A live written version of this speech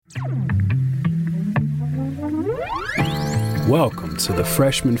Welcome to the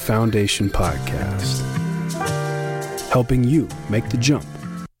Freshman Foundation Podcast, helping you make the jump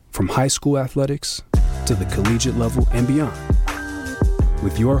from high school athletics to the collegiate level and beyond,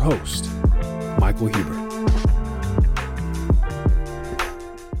 with your host, Michael Huber.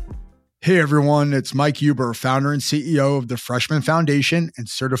 Hey everyone, it's Mike Huber, founder and CEO of the Freshman Foundation and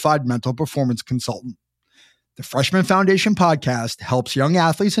certified mental performance consultant. The Freshman Foundation Podcast helps young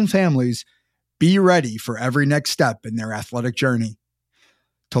athletes and families be ready for every next step in their athletic journey.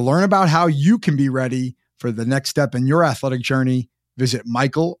 To learn about how you can be ready for the next step in your athletic journey, visit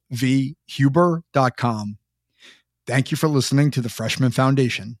michaelvhuber.com. Thank you for listening to the Freshman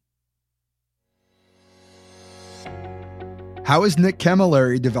Foundation. How is Nick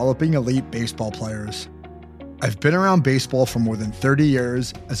Camilleri developing elite baseball players? I've been around baseball for more than 30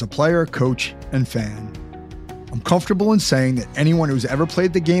 years as a player, coach, and fan. I'm comfortable in saying that anyone who's ever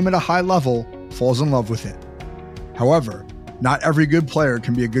played the game at a high level falls in love with it. However, not every good player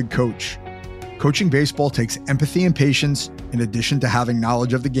can be a good coach. Coaching baseball takes empathy and patience in addition to having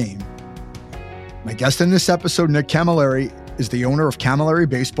knowledge of the game. My guest in this episode, Nick Camilleri, is the owner of Camilleri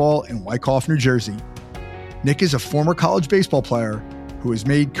Baseball in Wyckoff, New Jersey. Nick is a former college baseball player who has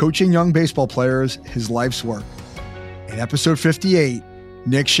made coaching young baseball players his life's work. In episode 58,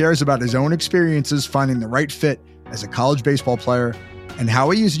 Nick shares about his own experiences finding the right fit as a college baseball player and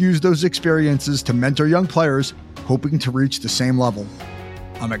how he has used those experiences to mentor young players hoping to reach the same level.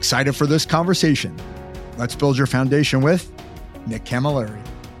 I'm excited for this conversation. Let's build your foundation with Nick Camilleri.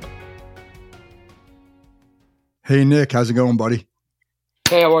 Hey, Nick, how's it going, buddy?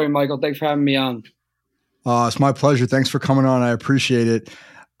 Hey, how are you, Michael? Thanks for having me on. It's my pleasure. Thanks for coming on. I appreciate it.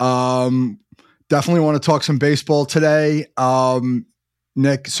 Definitely want to talk some baseball today.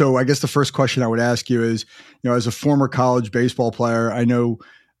 Nick, so I guess the first question I would ask you is, as a former college baseball player, I know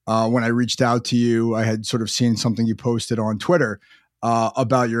when I reached out to you, I had sort of seen something you posted on Twitter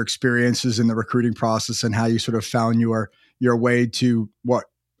about your experiences in the recruiting process and how you sort of found your way to what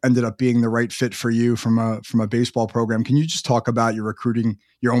ended up being the right fit for you from a baseball program. Can you just talk about your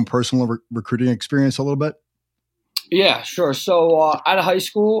own personal recruiting experience a little bit? Yeah, sure. So out of high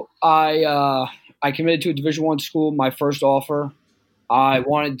school, I committed to a Division I school. My first offer, I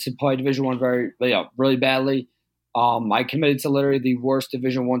wanted to play Division I really badly. I committed to literally the worst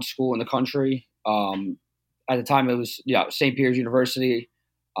Division I school in the country. At the time, it was St. Peter's University,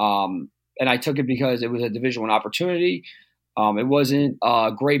 and I took it because it was a Division I opportunity. It wasn't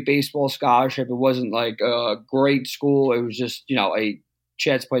a great baseball scholarship. It wasn't like a great school. It was just, a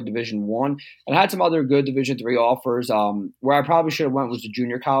chance to play Division I. And I had some other good Division III offers. Where I probably should have went was the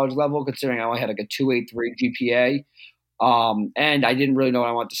junior college level, considering I only had like a 2.83 GPA. And I didn't really know what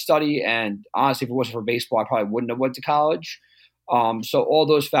I wanted to study. And honestly, if it wasn't for baseball, I probably wouldn't have went to college. So all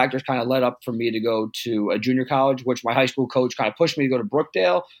those factors kind of led up for me to go to a junior college, which my high school coach kind of pushed me to go to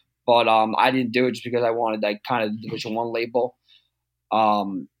Brookdale. But I didn't do it just because I wanted that kind of Division I label.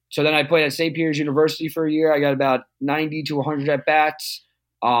 So then I played at St. Peter's University for a year. I got about 90 to 100 at bats.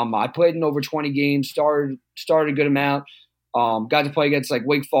 I played in over 20 games, started a good amount. Got to play against like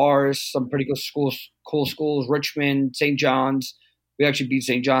Wake Forest, some pretty cool schools, Richmond, St. John's. We actually beat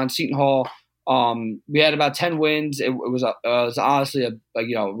St. John's, Seton Hall. We had about 10 wins. It was honestly a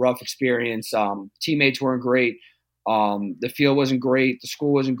rough experience. Teammates weren't great. The field wasn't great. The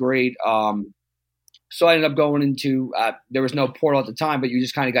school wasn't great. So I ended up going into there was no portal at the time, but you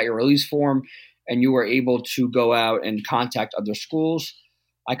just kind of got your release form and you were able to go out and contact other schools.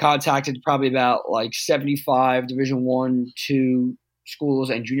 I contacted probably about like 75 Division I, II schools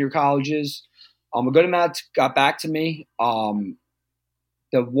and junior colleges. A good amount got back to me. The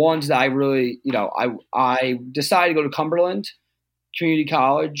ones that I really, I decided to go to Cumberland Community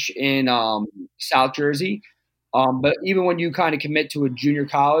College in South Jersey. But even when you kind of commit to a junior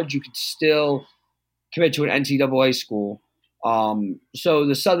college, you could still commit to an NCAA school. So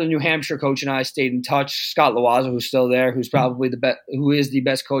the Southern New Hampshire coach and I stayed in touch. Scott Loazza, who's still there, who's probably who is the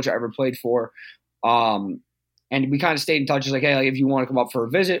best coach I ever played for. And we kind of stayed in touch. It's like, hey, if you want to come up for a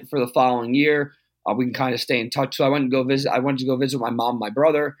visit for the following year, we can kind of stay in touch. So I went to go visit. I went to go visit my mom and my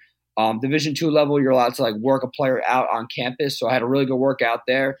brother. Division II level, you're allowed to like work a player out on campus. So I had a really good workout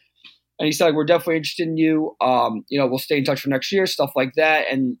there. And he said, like, we're definitely interested in you. We'll stay in touch for next year, stuff like that.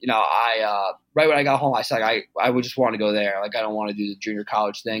 And, I right when I got home, I said, I would just want to go there. Like, I don't want to do the junior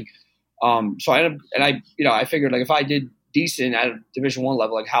college thing. So I ended up, and I figured, like, if I did decent at a Division I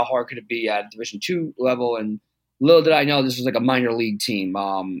level, like, how hard could it be at a Division II level? And little did I know this was, like, a minor league team.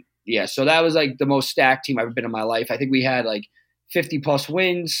 So that was, like, the most stacked team I've ever been in my life. I think we had, like, 50-plus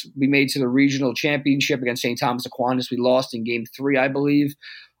wins. We made to the regional championship against St. Thomas Aquinas. We lost in Game 3, I believe.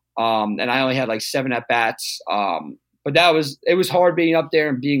 And I only had like 7 at bats. But it was hard being up there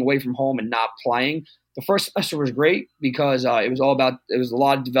and being away from home and not playing. The first semester was great because it was a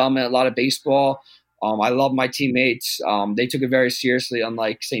lot of development, a lot of baseball. I love my teammates. They took it very seriously,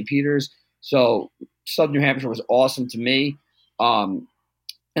 unlike St. Peter's. So Southern New Hampshire was awesome to me. And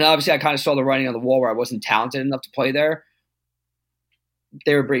obviously I kind of saw the writing on the wall where I wasn't talented enough to play there.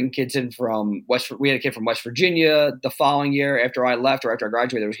 They were bringing kids in from we had a kid from West Virginia the following year after I left or after I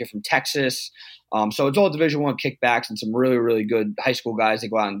graduated. There was a kid from Texas. So it's all Division I kickbacks and some really, really good high school guys to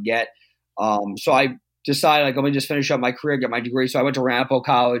go out and get. So I decided, like, let me just finish up my career, get my degree. So I went to Ramapo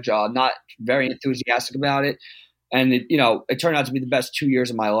College, not very enthusiastic about it. And, it turned out to be the best 2 years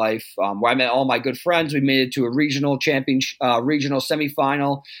of my life, where I met all my good friends. We made it to a regional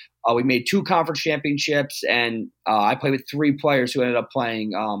semifinal. We made 2 conference championships, and I played with 3 players who ended up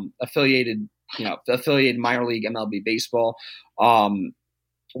playing affiliated minor league MLB baseball.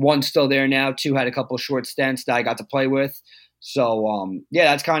 One's still there now. 2 had a couple of short stints that I got to play with. So,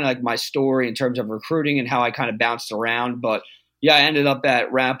 that's kind of like my story in terms of recruiting and how I kind of bounced around. But, I ended up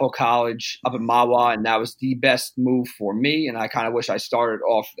at Ramapo College up in Mahwah, and that was the best move for me, and I kind of wish I started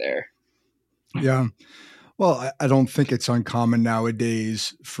off there. Yeah. Well, I don't think it's uncommon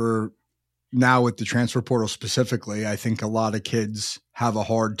nowadays now with the transfer portal specifically. I think a lot of kids have a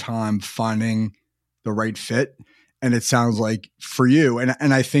hard time finding the right fit. And it sounds like for you, and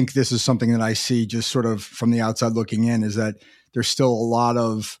I think this is something that I see just sort of from the outside looking in, is that there's still a lot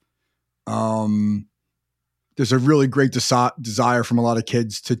of, there's a really great desire from a lot of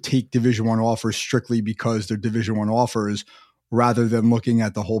kids to take Division I offers strictly because they're Division I offers, rather than looking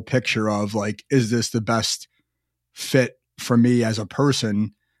at the whole picture of like, is this the best fit for me as a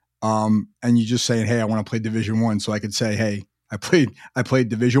person? And you just saying, hey, I want to play Division I. So I could say, hey, I played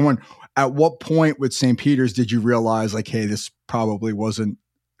Division I. At what point with St. Peter's did you realize like, hey, this probably wasn't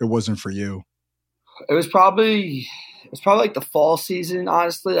for you? It was probably like the fall season,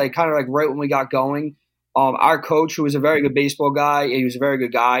 honestly, like kind of like right when we got going. Our coach, who was a very good baseball guy, he was a very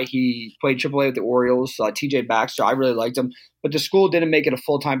good guy. He played AAA with the Orioles, TJ Baxter. I really liked him. But the school didn't make it a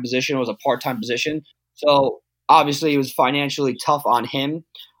full-time position. It was a part-time position. So obviously it was financially tough on him.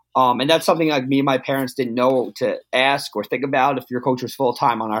 And that's something like me and my parents didn't know to ask or think about if your coach was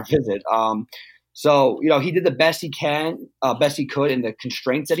full-time on our visit. So he did the best he could in the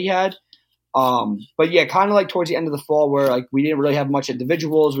constraints that he had. But yeah, kind of like towards the end of the fall where like we didn't really have much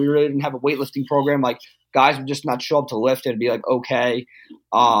individuals. We really didn't have a weightlifting program. Like guys would just not show up to lift and be like, okay.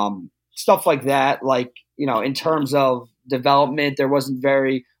 Stuff like that. Like, in terms of development, there wasn't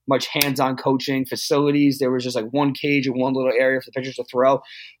very much hands-on coaching facilities. There was just like one cage and one little area for the pitchers to throw.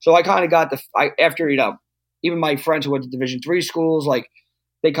 So I kind of got after, even my friends who went to Division III schools, like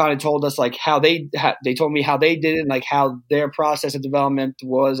they kind of told us like how they told me how they did it and like how their process of development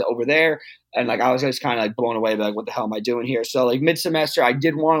was over there. And like, I was just kind of like blown away by like, what the hell am I doing here? So like mid-semester, I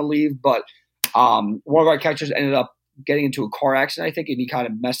did want to leave, but one of our catchers ended up getting into a car accident, I think, and he kind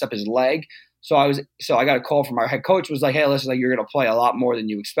of messed up his leg. So I got a call from our head coach, was like, hey, listen, like you're going to play a lot more than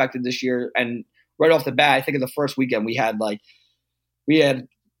you expected this year. And right off the bat, I think in the first weekend we had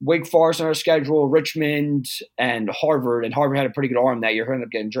Wake Forest on our schedule, Richmond, and Harvard. And Harvard had a pretty good arm that year, who ended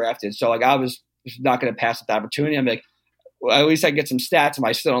up getting drafted. So like I was not going to pass up the opportunity. I'm like, well, at least I get some stats. And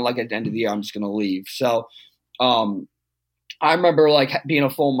I still don't like it at the end of the year, I'm just going to leave. So I remember like being on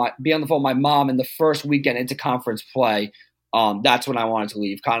the phone with my mom in the first weekend into conference play. That's when I wanted to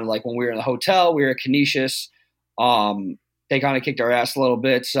leave. Kind of like when we were in the hotel, we were at Canisius. They kind of kicked our ass a little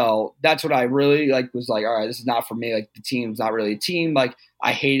bit. So that's what I really was like, all right, this is not for me. Like the team's not really a team. Like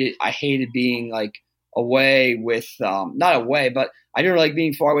I hated being like away with, not away, but I didn't like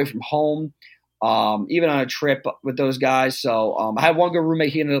being far away from home. Even on a trip with those guys. So I had one good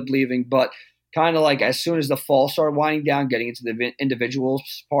roommate, he ended up leaving, but kind of like as soon as the fall started winding down, getting into the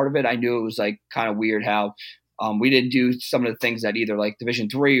individuals part of it, I knew it was like kind of weird how we didn't do some of the things that either like Division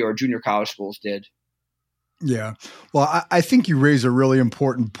III or junior college schools did. Yeah. Well, I think you raise a really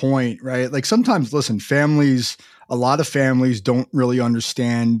important point, right? Like sometimes, listen, a lot of families don't really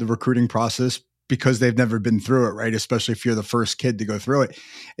understand the recruiting process because they've never been through it, right? Especially if you're the first kid to go through it.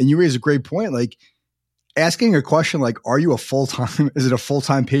 And you raise a great point. Like asking a question like, is it a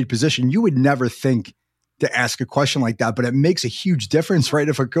full-time paid position? You would never think to ask a question like that, but it makes a huge difference, right?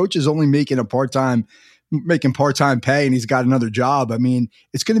 If a coach is only making part-time pay and he's got another job, I mean,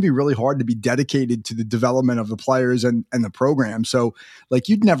 it's going to be really hard to be dedicated to the development of the players and the program. So like,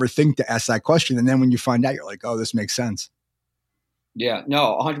 you'd never think to ask that question. And then when you find out, you're like, oh, this makes sense. Yeah,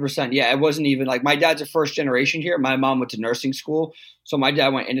 no, 100%. Yeah, it wasn't even like my dad's a first generation here. My mom went to nursing school, so my dad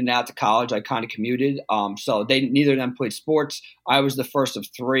went in and out to college. I kind of commuted. So they neither of them played sports. I was the first of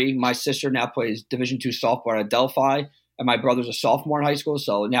three. My sister now plays Division II softball at Delphi, and my brother's a sophomore in high school.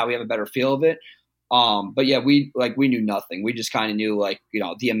 So now we have a better feel of it. But yeah, we knew nothing. We just kind of knew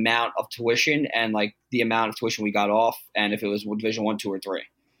the amount of tuition and like the amount of tuition we got off, and if it was Division I, II, or III.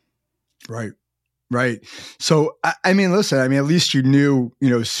 Right. Right. So, I mean, listen, at least you knew,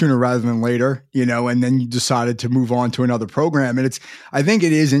 sooner rather than later, and then you decided to move on to another program. And I think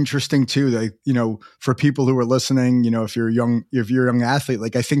it is interesting too, that, for people who are listening, if you're a young athlete,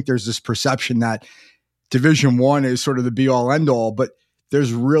 like I think there's this perception that Division I is sort of the be all end all, but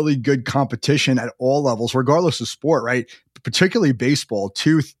there's really good competition at all levels, regardless of sport, right? Particularly baseball,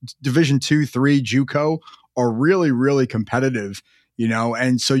 Division II, III, JUCO are really, really competitive.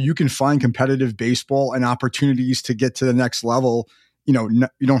 And so you can find competitive baseball and opportunities to get to the next level. You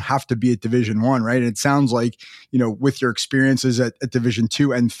don't have to be at Division I, right? And it sounds like, with your experiences at Division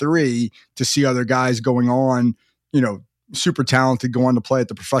II and III, to see other guys going on, super talented, go on to play at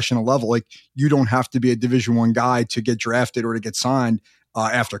the professional level. Like you don't have to be a Division I guy to get drafted or to get signed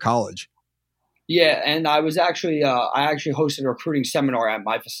after college. Yeah, and I was actually I hosted a recruiting seminar at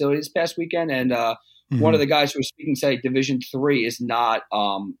my facility this past weekend, and one of the guys who was speaking said Division III is not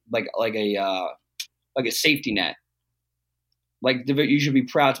like a safety net. Like you should be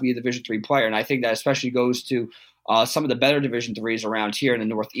proud to be a Division III player, and I think that especially goes to some of the better Division IIIs around here in the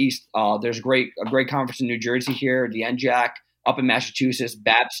Northeast. There's a great conference in New Jersey here, the NJAC, up in Massachusetts,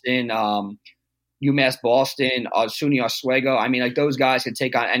 Babson, UMass Boston, SUNY Oswego. I mean, like those guys can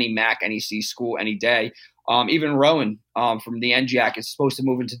take on any MAC, any C school, any day. Even Rowan from the NJAC is supposed to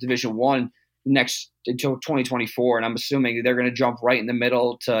move into Division I until 2024, and I'm assuming they're going to jump right in the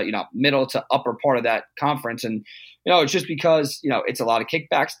middle to upper part of that conference. And it's just because it's a lot of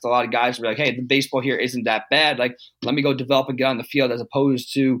kickbacks. It's a lot of guys who are like, hey, the baseball here isn't that bad. Like, let me go develop and get on the field, as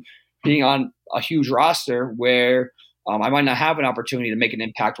opposed to being on a huge roster where I might not have an opportunity to make an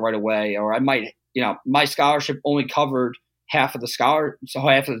impact right away, or I might, my scholarship only covered half of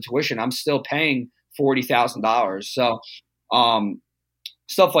the tuition. I'm still paying $40,000. So,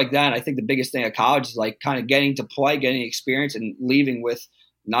 stuff like that. I think the biggest thing at college is like kind of getting to play, getting experience, and leaving with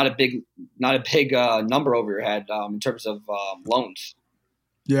not a big number over your head in terms of loans.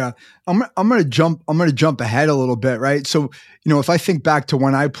 Yeah, I'm gonna jump ahead a little bit, right? So if I think back to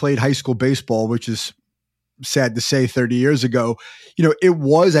when I played high school baseball, which is sad to say 30 years ago,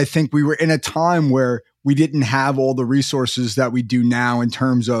 I think we were in a time where we didn't have all the resources that we do now in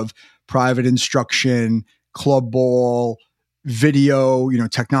terms of private instruction, club ball, video,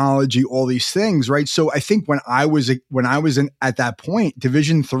 technology, all these things, right? So I think when I was at that point,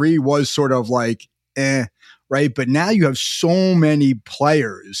 Division III was sort of like, right? But now you have so many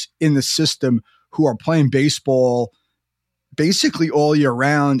players in the system who are playing baseball basically all year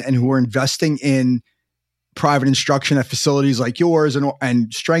round and who are investing in private instruction at facilities like yours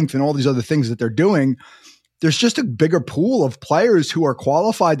and strength and all these other things that they're doing. There's just a bigger pool of players who are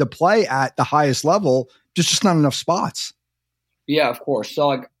qualified to play at the highest level. There's just not enough spots. Yeah, of course. So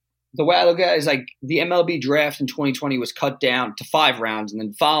like the way I look at it is like the MLB draft in 2020 was cut down to 5 rounds, and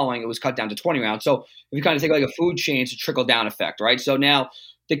then following it was cut down to 20 rounds. So if you kind of think like a food chain, it's a trickle down effect, right? So now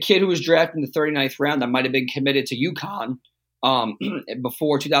the kid who was drafted in the 39th round that might have been committed to UConn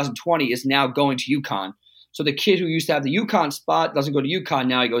before 2020 is now going to UConn. So the kid who used to have the UConn spot doesn't go to UConn,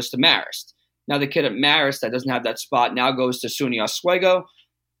 now he goes to Marist. Now the kid at Marist that doesn't have that spot now goes to SUNY Oswego,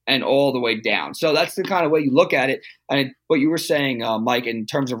 and all the way down. So that's the kind of way you look at it. And what you were saying, Mike, in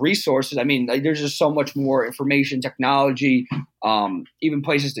terms of resources, I mean, like, there's just so much more information, technology, even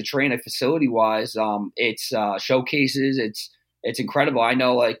places to train at facility-wise. It's showcases. It's incredible. I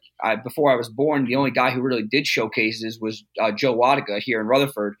know, like, before I was born, the only guy who really did showcases was Joe Wadika here in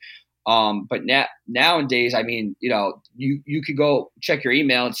Rutherford. But nowadays, I mean, you could go check your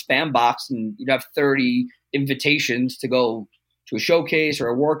email and spam box, and you'd have 30 invitations to go to a showcase or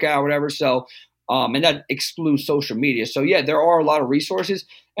a workout or whatever. So, and that excludes social media. So yeah, there are a lot of resources.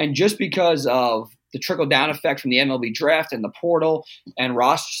 And just because of the trickle down effect from the MLB draft and the portal and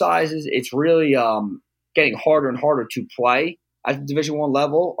roster sizes, it's really getting harder and harder to play at the Division I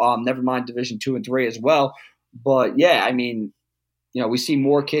level. Never mind Division II and III as well. But yeah, I mean, we see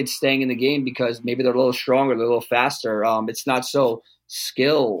more kids staying in the game because maybe they're a little stronger, they're a little faster. It's not so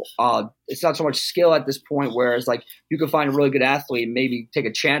it's not so much skill at this point, whereas like you can find a really good athlete and maybe take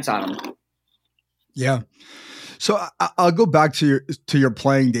a chance on them. Yeah. So I'll go back to your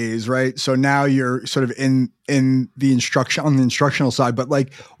playing days, right? So now you're sort of in the instructional side, but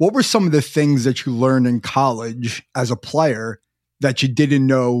like, what were some of the things that you learned in college as a player that you didn't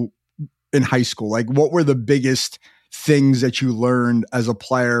know in high school? Like, what were the biggest things that you learned as a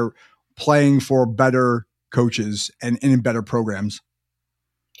player playing for better coaches and in better programs?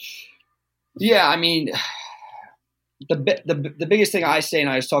 Yeah, I mean, the biggest thing I say, and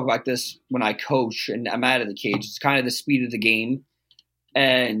I just talk about this when I coach and I'm out of the cage, it's kind of the speed of the game.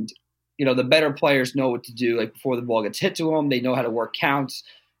 And, the better players know what to do, like before the ball gets hit to them, they know how to work counts,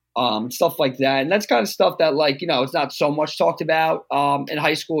 stuff like that. And that's kind of stuff that, like, it's not so much talked about in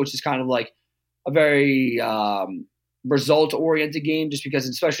high school. It's just kind of like a very result-oriented game, just because,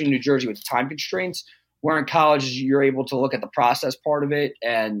 especially in New Jersey with the time constraints, where in college you're able to look at the process part of it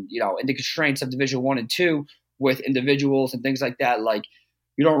and, in the constraints of Division I and II with individuals and things like that. Like,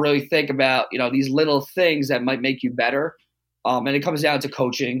 you don't really think about, these little things that might make you better. And it comes down to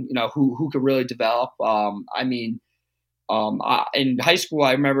coaching, who could really develop. In high school,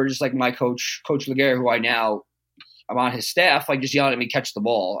 I remember just like my coach, Coach Laguerre, who I'm on his staff, like just yelling at me, catch the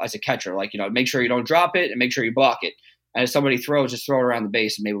ball as a catcher. Like, make sure you don't drop it and make sure you block it. And if somebody throws, just throw it around the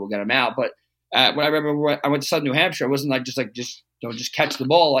base and maybe we'll get them out. But when I remember when I went to Southern New Hampshire, it wasn't like just catch the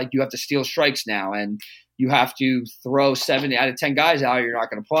ball. Like, you have to steal strikes now, and you have to throw 7 out of 10 guys out. You're not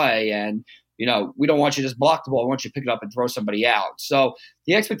going to play, and we don't want you to just block the ball. We want you to pick it up and throw somebody out. So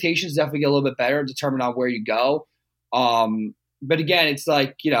the expectations definitely get a little bit better, determined on where you go. But again, it's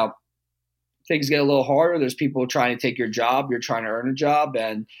like things get a little harder. There's people trying to take your job. You're trying to earn a job,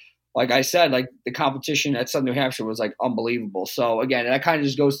 and like I said, like the competition at Southern New Hampshire was like unbelievable. So again, that kind of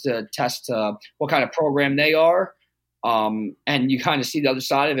just goes to test what kind of program they are. And you kind of see the other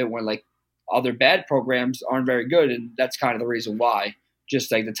side of it when like other bad programs aren't very good. And that's kind of the reason why,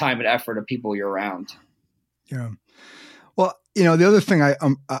 just like the time and effort of people you're around. Yeah. Well, the other thing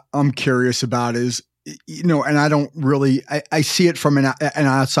I'm curious about is, and I don't really, I see it from an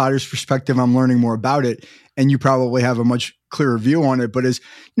outsider's perspective. I'm learning more about it, and you probably have a much clearer view on it. But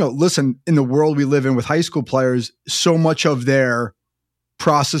listen, in the world we live in with high school players, so much of their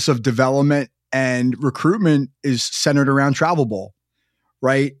process of development and recruitment is centered around travel ball,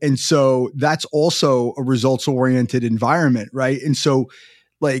 right? And so that's also a results-oriented environment, right? And so,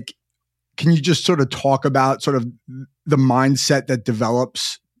 like, can you just sort of talk about sort of the mindset that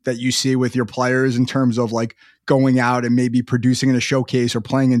develops that you see with your players in terms of like going out and maybe producing in a showcase or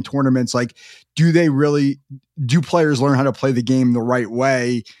playing in tournaments? Like, do players learn how to play the game the right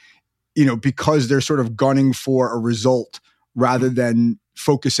way, because they're sort of gunning for a result rather than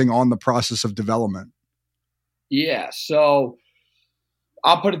focusing on the process of development? Yeah. So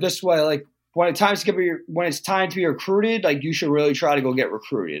I'll put it this way, like when it's time to be recruited, like you should really try to go get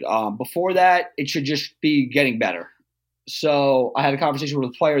recruited. Before that, it should just be getting better. So I had a conversation with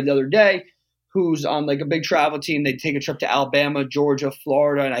a player the other day who's on like a big travel team. They take a trip to Alabama, Georgia,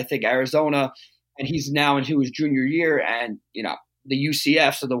 Florida, and I think Arizona. And he's now into his junior year, and the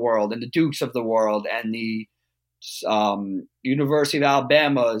UCFs of the world and the Dukes of the world and the University of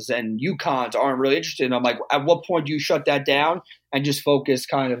Alabama's and UConns aren't really interested. And I'm like, at what point do you shut that down and just focus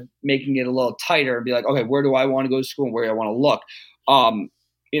kind of making it a little tighter and be like, okay, where do I want to go to school and where do I want to look?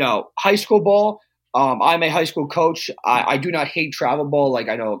 High school ball, I'm a high school coach. I do not hate travel ball like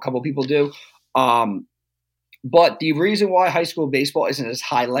I know a couple people do. But the reason why high school baseball isn't as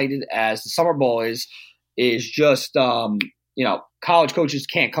highlighted as the summer ball is just, college coaches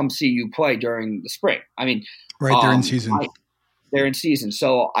can't come see you play during the spring. I mean, right, they're in season. They're in season.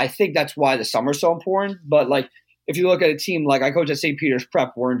 So I think that's why the summer is so important. But like, if you look at a team like I coach at St. Peter's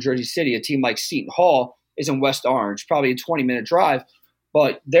Prep, we're in Jersey City. A team like Seton Hall is in West Orange, probably a 20-minute drive.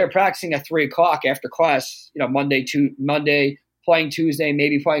 But they're practicing at 3:00 after class, Monday, playing Tuesday,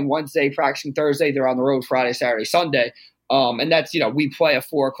 maybe playing Wednesday, practicing Thursday. They're on the road Friday, Saturday, Sunday. And that's, we play at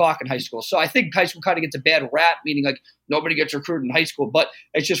 4:00 in high school. So I think high school kind of gets a bad rap, meaning like nobody gets recruited in high school, but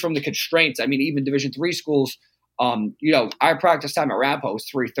it's just from the constraints. I mean, even Division III schools, our practice time at Rampo is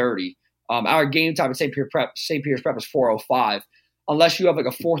 3:30. Our game time at St. Peter's Prep is 4:05. Unless you have like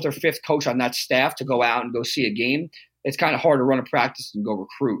a fourth or fifth coach on that staff to go out and go see a game, it's kind of hard to run a practice and go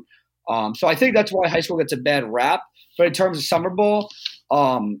recruit. So I think that's why high school gets a bad rap. But in terms of summer ball,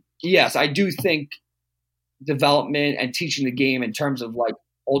 yes, I do think development and teaching the game in terms of like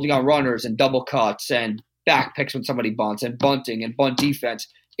holding on runners and double cuts and back picks when somebody bunts and bunting and bunt defense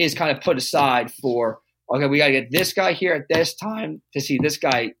is kind of put aside for, okay, we got to get this guy here at this time to see this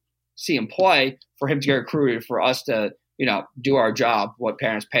guy, see him play for him to get recruited, for us to, do our job, what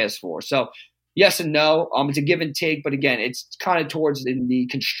parents pay us for. So yes and no. It's a give and take, but again, it's kind of towards the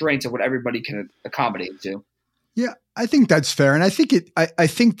constraints of what everybody can accommodate to. Yeah, I think that's fair. And I think I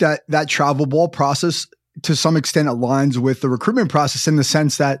think that travel ball process to some extent aligns with the recruitment process in the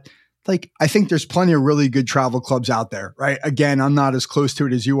sense that like, I think there's plenty of really good travel clubs out there, right? Again, I'm not as close to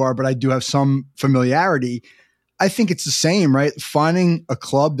it as you are, but I do have some familiarity. I think it's the same, right? Finding a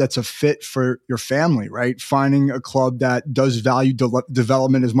club that's a fit for your family, right? Finding a club that does value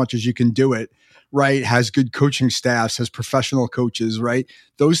development as much as you can do it, right? Has good coaching staffs, has professional coaches, right?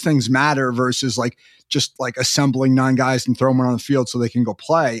 Those things matter versus like just like assembling 9 guys and throwing them on the field so they can go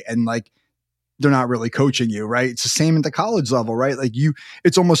play. And like, they're not really coaching you, right? It's the same at the college level, right? Like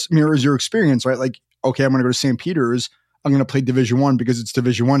it's almost mirrors your experience, right? Like, okay, I'm going to go to St. Peter's. I'm going to play Division I because it's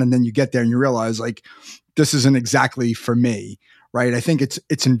Division I. And then you get there and you realize like, this isn't exactly for me, right? I think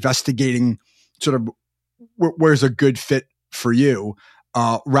it's investigating sort of where's a good fit for you,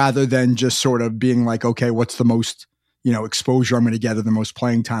 rather than just sort of being like, okay, what's the most, exposure I'm going to get or the most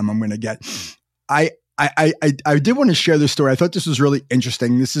playing time I'm going to get. I did want to share this story. I thought this was really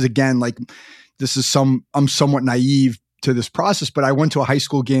interesting. This is again, like, I'm somewhat naive to this process, but I went to a high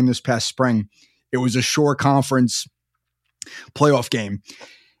school game this past spring. It was a Shore Conference playoff game.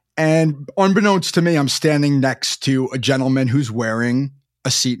 And unbeknownst to me, I'm standing next to a gentleman who's wearing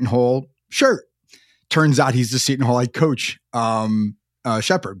a Seton Hall shirt. Turns out he's the Seton Hall head coach,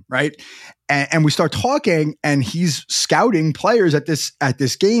 Shepard, right? And we start talking, and he's scouting players at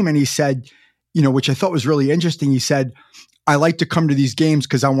this game. And he said, which I thought was really interesting. He said, I like to come to these games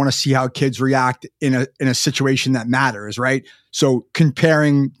because I want to see how kids react in a situation that matters, right? So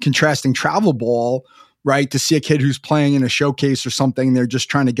contrasting travel ball, right, to see a kid who's playing in a showcase or something, they're just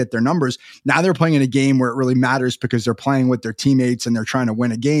trying to get their numbers. Now they're playing in a game where it really matters because they're playing with their teammates and they're trying to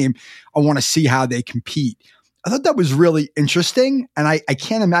win a game. I want to see how they compete. I thought that was really interesting, and I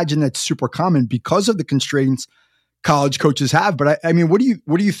can't imagine that's super common because of the constraints college coaches have. But I mean, what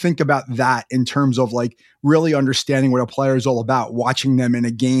do you think about that in terms of like really understanding what a player is all about, watching them in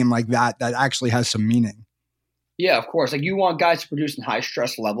a game like that actually has some meaning? Yeah, of course. Like, you want guys to produce in high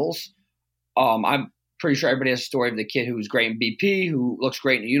stress levels. I'm pretty sure everybody has a story of the kid who's great in BP, who looks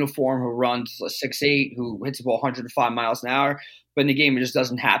great in a uniform, who runs a 6'8", who hits the ball 105 miles an hour, but in the game it just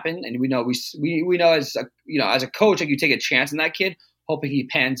doesn't happen. And we know as a coach, like, you take a chance on that kid, hoping he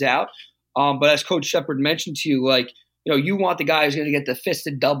pans out. But as Coach Shepard mentioned to you, like, you want the guy who's going to get the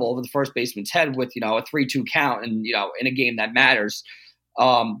fisted double over the first baseman's head with, a 3-2 count and, in a game that matters.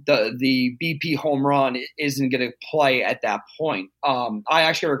 The BP home run isn't going to play at that point. I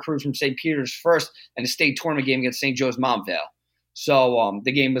actually recruited from St. Peter's first in a state tournament game against St. Joe's Montvale. So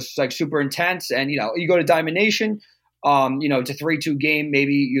the game was like super intense, and you go to Diamond Nation. It's a 3-2 game.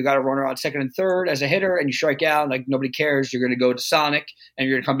 Maybe you got a runner on second and third as a hitter, and you strike out. Like, nobody cares. You're going to go to Sonic, and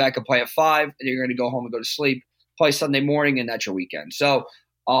you're going to come back and play at 5, and you're going to go home and go to sleep, play Sunday morning, and that's your weekend. So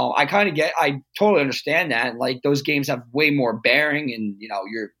I totally understand that. Like, those games have way more bearing, and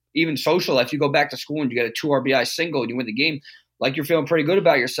you're even social. If you go back to school and you get a 2 RBI single and you win the game, like, you're feeling pretty good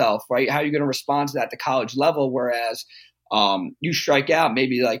about yourself, right? How are you going to respond to that at the college level? Whereas you strike out,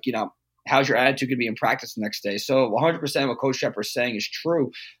 maybe like, how's your attitude going to be in practice the next day? So 100% what Coach Shepard is saying is true.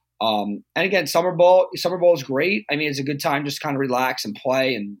 And again, summer ball is great. I mean, it's a good time just kind of relax and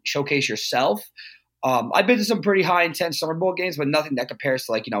play and showcase yourself. I've been to some pretty high intense summer bowl games, but nothing that compares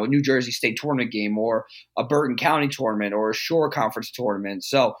to, like, a New Jersey State tournament game or a Bergen County tournament or a Shore Conference tournament.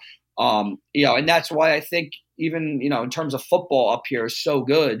 So, and that's why I think even, in terms of football up here is so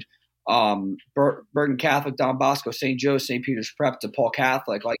good. Bergen Catholic, Don Bosco, St. Joe, St. Peter's Prep, DePaul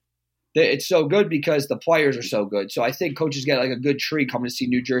Catholic, like, it's so good because the players are so good. So I think coaches get like a good treat coming to see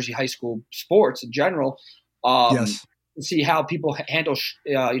New Jersey high school sports in general. Yes. And see how people handle,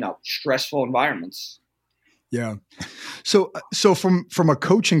 stressful environments. Yeah. So from a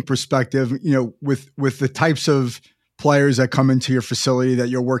coaching perspective, with the types of players that come into your facility that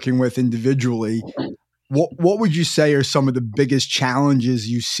you're working with individually, what would you say are some of the biggest challenges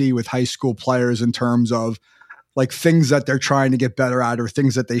you see with high school players in terms of like things that they're trying to get better at or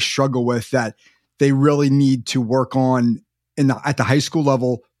things that they struggle with that they really need to work on at the high school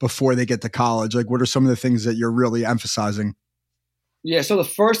level before they get to college? Like, what are some of the things that you're really emphasizing? Yeah. So the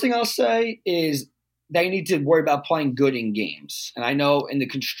first thing I'll say is they need to worry about playing good in games. And I know in the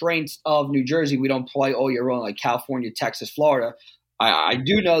constraints of New Jersey, we don't play all year long like California, Texas, Florida. I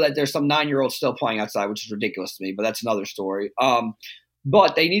do know that there's some 9-year-olds still playing outside, which is ridiculous to me, but that's another story.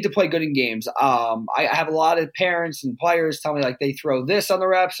 But they need to play good in games. I have a lot of parents and players tell me like they throw this on the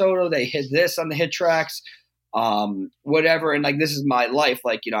Rapsodo, they hit this on the hit tracks, whatever. And like, this is my life.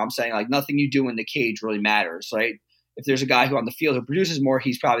 Like, I'm saying like nothing you do in the cage really matters, right? If there's a guy who on the field who produces more,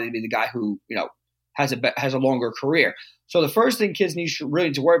 he's probably going to be the guy who, has a longer career. So the first thing kids need to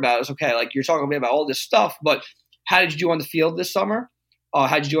worry about is, okay, like you're talking about all this stuff, but how did you do on the field this summer?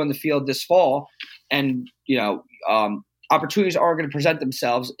 How did you do on the field this fall? And, opportunities aren't going to present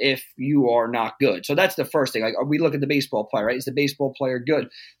themselves if you are not good. So that's the first thing. Like, we look at the baseball player, right? Is the baseball player good?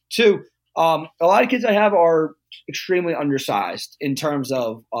 Two, a lot of kids I have are extremely undersized in terms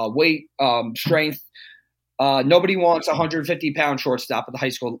of weight, strength. Nobody wants a 150-pound shortstop at the high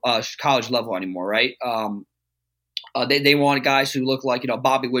school, college level anymore, right? They want guys who look like,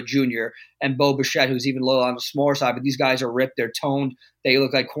 Bobby Wood Jr. and Bo Bichette, who's even a little on the smaller side, but these guys are ripped, they're toned, they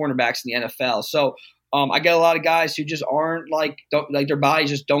look like cornerbacks in the NFL. So I get a lot of guys who just aren't their bodies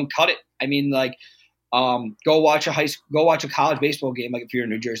just don't cut it. I mean, go watch a college baseball game, like if you're in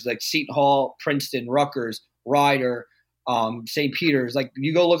New Jersey, like Seton Hall, Princeton, Rutgers, Rider, St. Peter's. Like,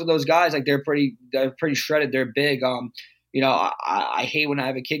 you go look at those guys, like they're pretty shredded, they're big. I hate when I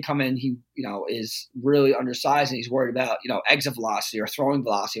have a kid come in, he, is really undersized and he's worried about, exit velocity or throwing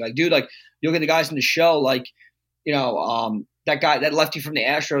velocity. Like, dude, like, you look at the guys in the show, like, that guy, that lefty from the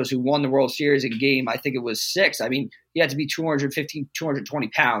Astros who won the World Series in game, I think it was 6. I mean, he had to be 215, 220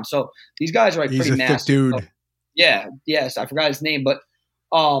 pounds. So these guys are he's pretty massive. Thick dude. So, yes, I forgot his name, but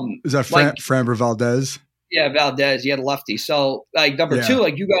is that Framber Valdez? Yeah, Valdez. He had a lefty. So, number two,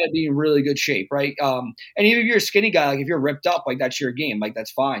 you got to be in really good shape, right? And even if you're a skinny guy, like if you're ripped up, like that's your game, like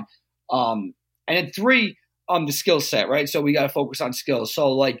that's fine. And then 3, the skill set, right? So we got to focus on skills.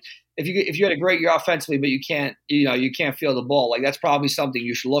 So, like, if you had a great year offensively, but you can't feel the ball, like that's probably something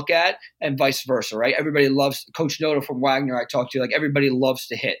you should look at, and vice versa, right? Everybody loves Coach Noda from Wagner. I talked to, like, everybody loves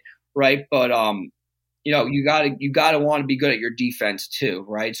to hit, right? But you gotta want to be good at your defense too,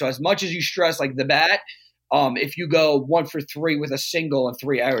 right? So as much as you stress like the bat, if you go 1 for 3 with a single and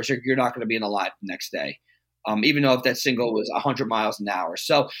 3 errors, you're not going to be in the lineup the next day, even though if that single was 100 miles an hour.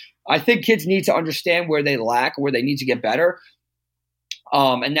 So I think kids need to understand where they lack, where they need to get better.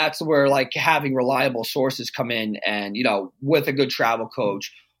 And that's where, like, having reliable sources come in, and, with a good travel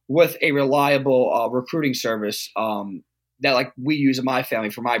coach, with a reliable recruiting service that, like, we use in my family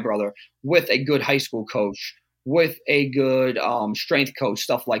for my brother, with a good high school coach, with a good strength coach,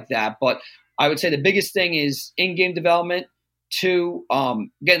 stuff like that. But I would say the biggest thing is in-game development. 2,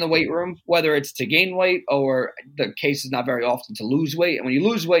 get in the weight room, whether it's to gain weight or the case is not very often to lose weight. And when you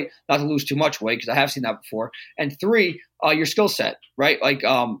lose weight, not to lose too much weight, because I have seen that before. And 3, your skill set, right? Like,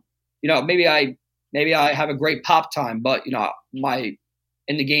 maybe I have a great pop time, but,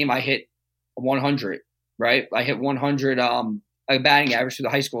 in the game I hit 100, right? I hit 100 a batting average through the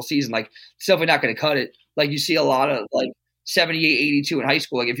high school season. Like, it's definitely not going to cut it. Like, you see a lot of, like, 78, 82 in high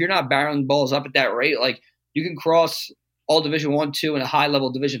school. Like, if you're not barreling balls up at that rate, like, you can cross all Division 1, 2, and a high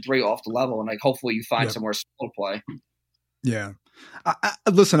level Division 3 off the level, and, like, hopefully you find somewhere small to play. Yeah.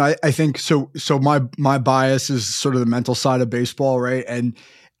 Listen, I think so my bias is sort of the mental side of baseball, right? And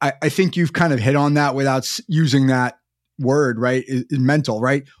I think you've kind of hit on that without using that word, right? Is mental,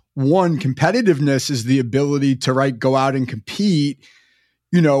 right? One, competitiveness is the ability to, right, go out and compete,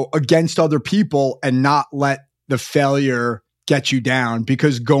 against other people and not let the failure get you down,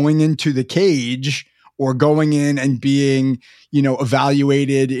 because going into the cage or going in and being,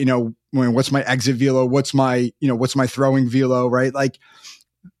 evaluated, what's my exit velo? What's my throwing velo, right? Like,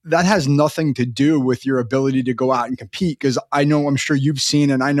 that has nothing to do with your ability to go out and compete. Because I'm sure you've seen,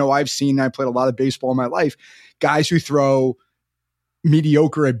 and I know I've seen, I played a lot of baseball in my life, guys who throw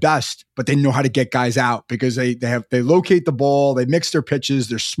mediocre at best, but they know how to get guys out because they locate the ball, they mix their pitches,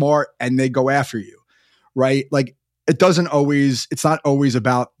 they're smart, and they go after you, right? Like, it's not always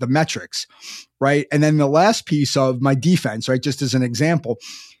about the metrics, right? And then the last piece of my defense, right, just as an example,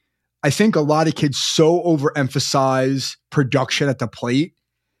 I think a lot of kids so overemphasize production at the plate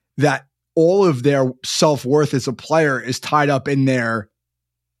that all of their self-worth as a player is tied up in their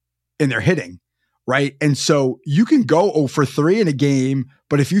hitting, right? And so you can go 0 for 3 in a game,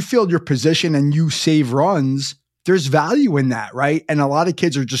 but if you field your position and you save runs, there's value in that, right? And a lot of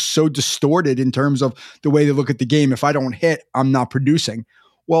kids are just so distorted in terms of the way they look at the game. If I don't hit, I'm not producing.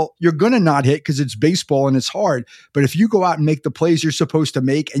 Well, you're going to not hit because it's baseball and it's hard. But if you go out and make the plays you're supposed to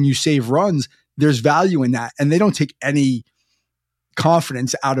make and you save runs, there's value in that. And they don't take any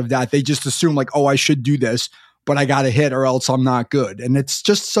confidence out of that. They just assume, like, oh, I should do this, but I got to hit or else I'm not good. And it's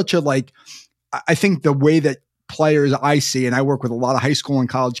just such a, like, I think the way that players I see, and I work with a lot of high school and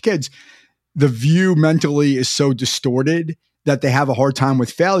college kids, the view mentally is so distorted that they have a hard time with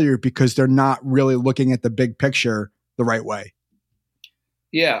failure because they're not really looking at the big picture the right way.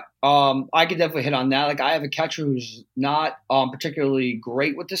 Yeah, I could definitely hit on that. Like, I have a catcher who's not particularly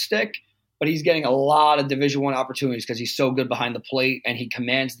great with the stick, but he's getting a lot of Division I opportunities because he's so good behind the plate and he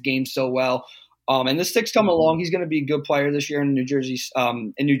commands the game so well. And the stick's coming along. He's going to be a good player this year in New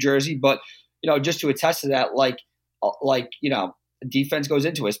Jersey. But, just to attest to that, defense goes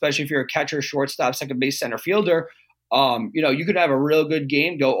into it, especially if you're a catcher, shortstop, second base, center fielder. You could have a real good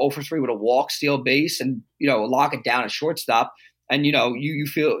game, go 0 for 3 with a walk, steal base, and, lock it down at shortstop. And, you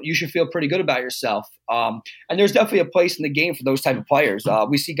should feel pretty good about yourself. And there's definitely a place in the game for those type of players.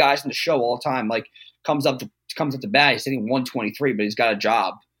 We see guys in the show all the time, like comes up to bat, he's hitting 123, but he's got a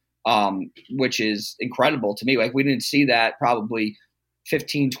job, which is incredible to me. Like, we didn't see that probably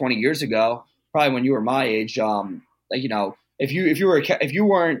 15, 20 years ago, probably when you were my age. If you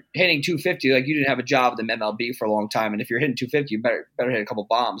weren't hitting 250, like, you didn't have a job in the MLB for a long time. And if you're hitting 250, you better hit a couple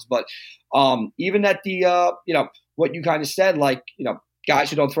bombs. But even at the what you kind of said, like,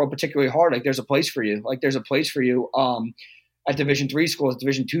 guys who don't throw particularly hard, like, there's a place for you. Like, there's a place for you at Division III schools,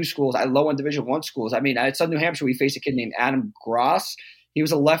 Division II schools, at low-end Division I schools. I mean, at Southern New Hampshire, we faced a kid named Adam Gross. He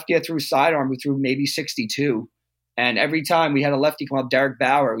was a lefty that threw sidearm who threw maybe 62. And every time we had a lefty come up, Derek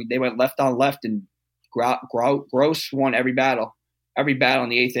Bauer, they went left on left, and Gross won every battle in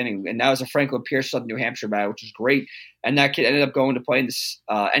the 8th inning. And that was a Franklin Pierce Southern New Hampshire battle, which was great. And that kid ended up going to play in this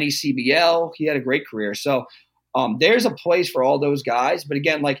NECBL. He had a great career. So there's a place for all those guys. But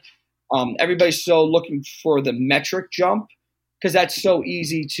again, like, everybody's so looking for the metric jump, because that's so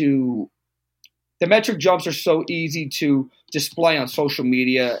easy to – the metric jumps are so easy to display on social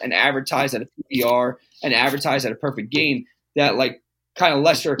media and advertise at a PBR and advertise at a perfect game, that, like, kind of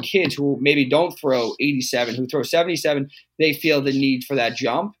lesser kids who maybe don't throw 87, who throw 77, they feel the need for that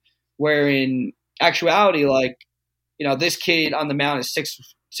jump. Where in actuality, like, this kid on the mound is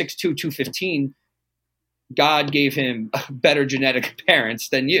 6'2", 215. God gave him better genetic parents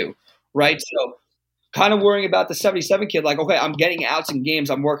than you, right? So kind of worrying about the 77 kid, like, okay, I'm getting outs in games,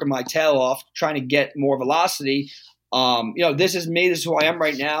 I'm working my tail off, trying to get more velocity. This is me. This is who I am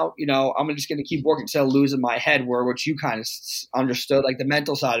right now. I'm just going to keep working until I lose in my head, which you kind of understood, like the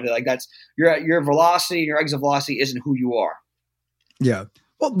mental side of it. Like, that's your velocity and your exit velocity isn't who you are. Yeah.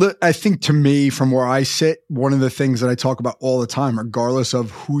 Well, I think, to me, from where I sit, one of the things that I talk about all the time, regardless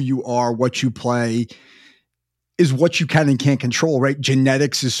of who you are, what you play, is what you can and can't control, right?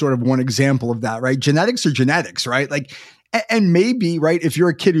 Genetics is sort of one example of that, right? Genetics are genetics, right? Like, and maybe, right, if you're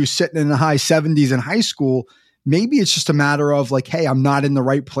a kid who's sitting in the high 70s in high school, maybe it's just a matter of, like, hey, I'm not in the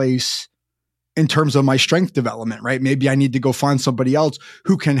right place in terms of my strength development, right? Maybe I need to go find somebody else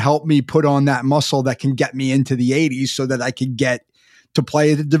who can help me put on that muscle that can get me into the 80s so that I could get to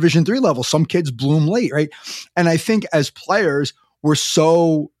play at the Division III level. Some kids bloom late, right? And I think as players, we're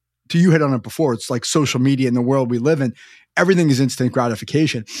so, you hit on it before, it's like social media in the world we live in, everything is instant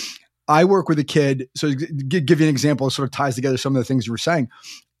gratification. I work with a kid, so give you an example, it sort of ties together some of the things you were saying.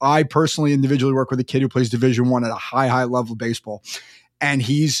 I personally individually work with a kid who plays Division I at a high level of baseball. And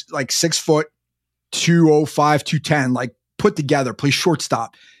he's like 6 foot, 205, 210, like put together, plays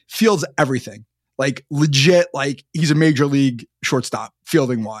shortstop, fields everything. Like legit, like he's a major league shortstop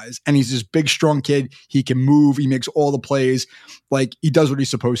fielding wise. And he's this big, strong kid. He can move. He makes all the plays. Like, he does what he's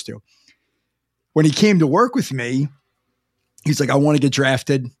supposed to. When he came to work with me, he's like, I want to get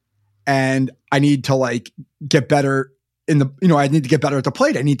drafted and I need to, like, get better I need to get better at the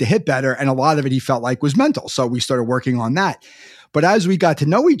plate. I need to hit better. And a lot of it he felt like was mental. So we started working on that. But as we got to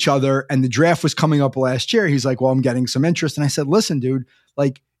know each other and the draft was coming up last year, he's like, well, I'm getting some interest. And I said, listen, dude,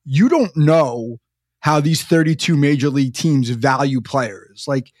 like, you don't know how these 32 major league teams value players.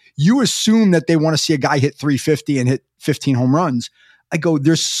 Like, you assume that they want to see a guy hit 350 and hit 15 home runs. I go,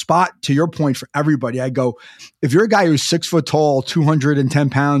 there's spot, to your point, for everybody. I go, if you're a guy who's 6 foot tall, 210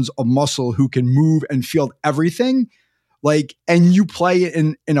 pounds of muscle, who can move and field everything, like, and you play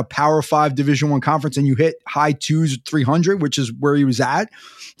in a Power 5 Division I conference and you hit high 2s, 300, which is where he was at,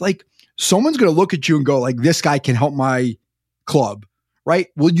 like, someone's going to look at you and go, like, this guy can help my club, right?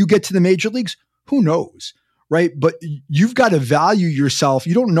 Will you get to the major leagues? Who knows, right? But you've got to value yourself.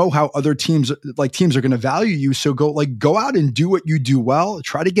 You don't know how other teams are going to value you. So go out and do what you do well.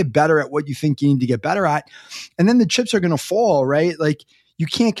 Try to get better at what you think you need to get better at. And then the chips are going to fall, right? Like, you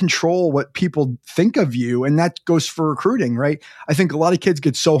can't control what people think of you. And that goes for recruiting, right? I think a lot of kids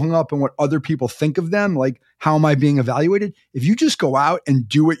get so hung up on what other people think of them. Like, how am I being evaluated? If you just go out and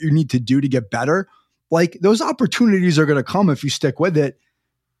do what you need to do to get better, like, those opportunities are going to come if you stick with it.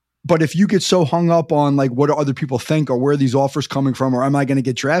 But if you get so hung up on, like, what do other people think, or where are these offers coming from, or am I going to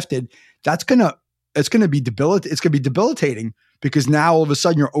get drafted? It's going to be debilitating, because now all of a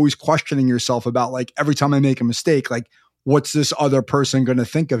sudden you're always questioning yourself about, like, every time I make a mistake, like, what's this other person going to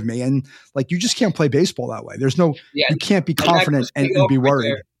think of me? And, like, you just can't play baseball that way. You can't be confident and be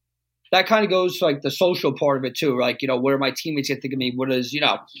worried. That kind of goes to, like, the social part of it too. Like, what are my teammates going to think of me? What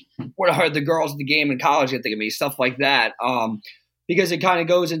are the girls at the game in college going to think of me? Stuff like that. Because it kind of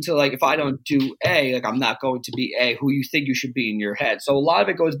goes into, like, if I don't do A, like, I'm not going to be A, who you think you should be in your head. So a lot of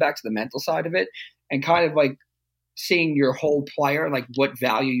it goes back to the mental side of it, and kind of, like, seeing your whole player, like what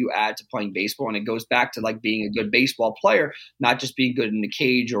value you add to playing baseball. And it goes back to like being a good baseball player, not just being good in the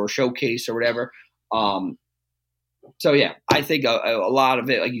cage or showcase or whatever. So yeah, I think a lot of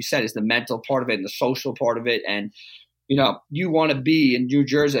it, like you said, is the mental part of it and the social part of it. And, you want to be in New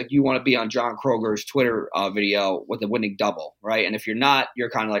Jersey, like you want to be on John Kroger's Twitter video with a winning double, right? And if you're not, you're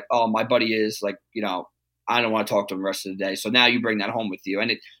kind of like, oh, my buddy is, like, I don't want to talk to him the rest of the day. So now you bring that home with you.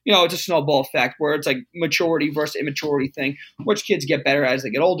 And it's a snowball effect where it's like maturity versus immaturity thing, which kids get better as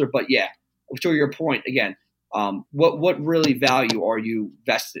they get older. But yeah, to your point again, what really value are you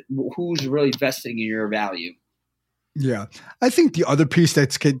vested? Who's really vesting in your value? Yeah. I think the other piece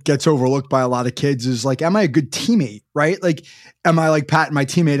that gets overlooked by a lot of kids is like, am I a good teammate, right? Like, am I like patting my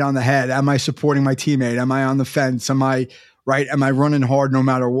teammate on the head? Am I supporting my teammate? Am I on the fence? Am I running hard no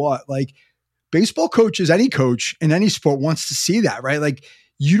matter what? Like, baseball coaches, any coach in any sport wants to see that, right? Like,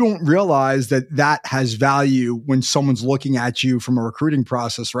 you don't realize that has value when someone's looking at you from a recruiting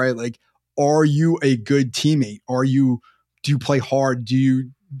process, right? Like, are you a good teammate? Do you play hard? Do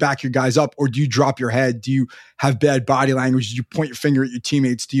you back your guys up, or do you drop your head? Do you have bad body language? Do you point your finger at your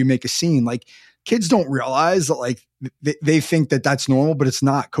teammates? Do you make a scene? Like, kids don't realize that, like, they think that that's normal, but it's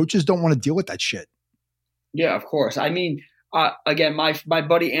not. Coaches don't want to deal with that shit. Yeah, of course. I mean, again, my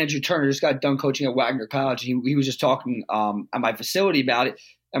buddy Andrew Turner just got done coaching at Wagner College. He was just talking at my facility about it.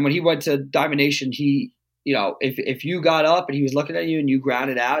 And when he went to Diamond Nation, he, if you got up and he was looking at you and you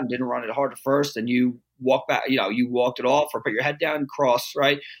grounded out and didn't run it hard at first, and you walk back, you walked it off or put your head down, cross,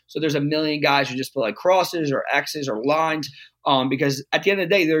 right? So there's a million guys who just put like crosses or X's or lines, because at the end of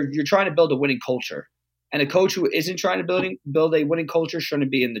the day, you're trying to build a winning culture. And a coach who isn't trying to build a winning culture shouldn't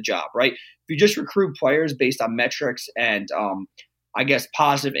be in the job, right? If you just recruit players based on metrics and, I guess,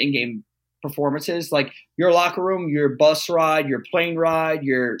 positive in-game performances, like your locker room, your bus ride, your plane ride,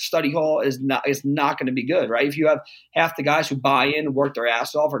 your study hall is not going to be good, right? If you have half the guys who buy in and work their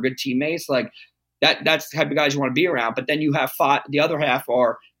ass off are good teammates, like that's the type of guys you want to be around. But then you have the other half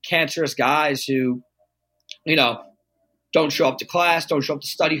are cancerous guys who, don't show up to class, don't show up to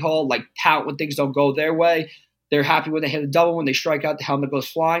study hall, like pout when things don't go their way. They're happy when they hit a double, when they strike out, the helmet goes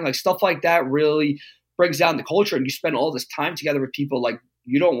flying. Like, stuff like that really brings down the culture. And you spend all this time together with people, like,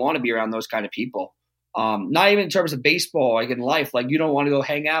 you don't want to be around those kind of people. Not even in terms of baseball, like in life. Like, you don't want to go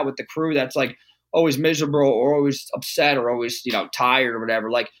hang out with the crew that's like always miserable or always upset or always, tired or whatever.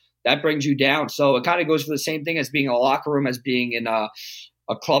 Like, that brings you down. So it kind of goes for the same thing as being in a locker room, as being in a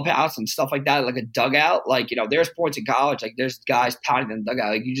clubhouse and stuff like that, like a dugout. Like, there's points in college, like there's guys pounding in the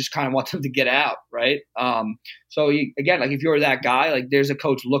dugout. Like, you just kind of want them to get out, right? So again, like if you're that guy, like there's a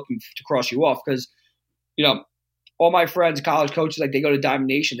coach looking to cross you off, because, all my friends, college coaches, like they go to Diamond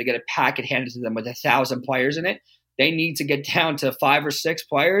Nation, they get a packet handed to them with 1,000 players in it. They need to get down to 5 or 6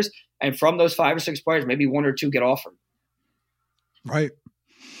 players. And from those 5 or 6 players, maybe 1 or 2 get offered. Right.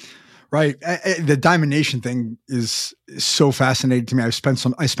 Right. The Diamond Nation thing is so fascinating to me. I spent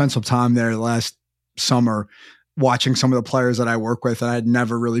some time there last summer watching some of the players that I work with, and I had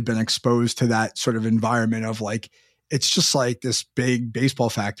never really been exposed to that sort of environment of like, it's just like this big baseball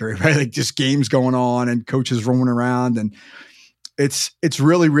factory, right? Like just games going on and coaches roaming around. And it's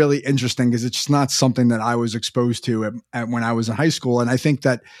really, really interesting because it's just not something that I was exposed to when I was in high school. And I think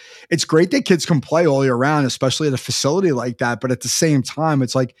that it's great that kids can play all year round, especially at a facility like that. But at the same time,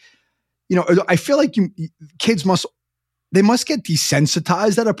 it's like, I feel like kids must get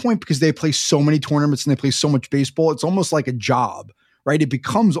desensitized at a point because they play so many tournaments and they play so much baseball. It's almost like a job, right? It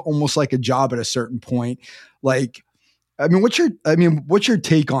becomes almost like a job at a certain point. Like, what's your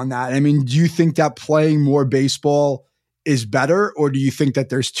take on that? I mean, do you think that playing more baseball is better, or do you think that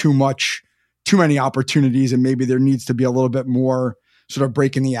there's too many opportunities and maybe there needs to be a little bit more sort of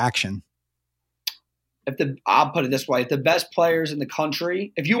break in the action? I'll put it this way, if the best players in the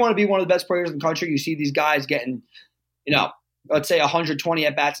country, if you want to be one of the best players in the country, you see these guys getting, let's say 120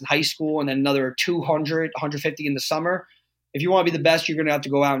 at-bats in high school and then another 200, 150 in the summer. If you want to be the best, you're going to have to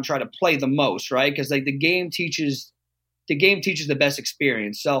go out and try to play the most, right? Because like the game teaches the best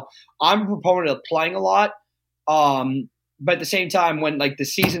experience. So I'm a proponent of playing a lot. But at the same time, when like the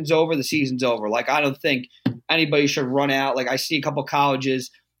season's over, the season's over. Like, I don't think anybody should run out. Like, I see a couple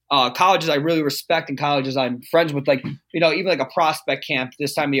colleges I really respect, and colleges I'm friends with, like, even like a prospect camp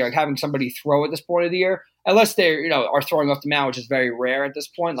this time of year, like having somebody throw at this point of the year, unless they're, are throwing off the mound, which is very rare at this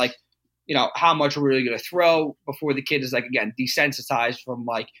point. Like, how much are we really going to throw before the kid is like, again, desensitized from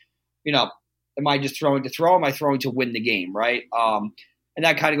like, am I just throwing to throw? Am I throwing to win the game? Right. And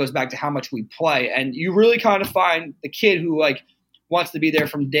that kind of goes back to how much we play. And you really kind of find the kid who like wants to be there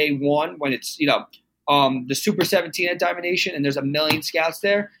from day one when it's, the Super 17 at Diamond Nation and there's a million scouts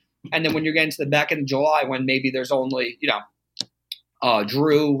there. And then when you're getting to the back end of July, when maybe there's only,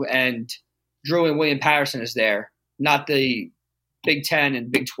 Drew and William Patterson is there, not the Big Ten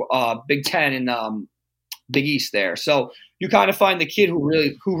and Big Ten and Big East there. So you kind of find the kid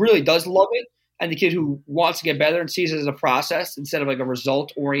who really does love it, and the kid who wants to get better and sees it as a process instead of like a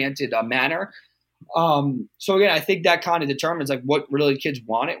result oriented manner. So again, I think that kind of determines like what really kids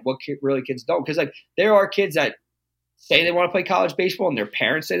want it, what really kids don't. Because like there are kids that say they want to play college baseball and their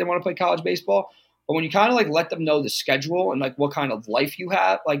parents say they want to play college baseball, but when you kind of like let them know the schedule and like what kind of life you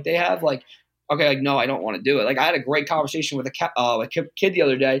have, like they have, like, okay, like no, I don't want to do it. Like I had a great conversation with a kid the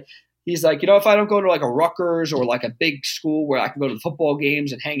other day. He's like, if I don't go to like a Rutgers or like a big school where I can go to the football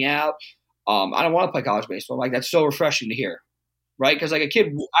games and hang out, I don't want to play college baseball. Like that's so refreshing to hear, right? Because like a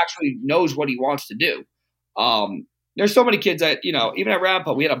kid actually knows what he wants to do. There's so many kids that even at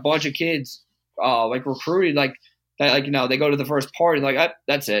Rampa, we had a bunch of kids like recruited like that. Like they go to the first party like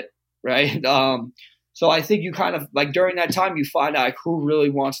that's it, right? So I think you kind of like during that time you find out like, who really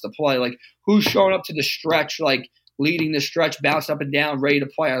wants to play, like who's showing up to the stretch, like leading the stretch, bouncing up and down, ready to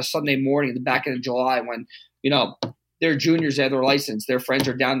play on a Sunday morning at the back end of July when they're juniors, they have their license, their friends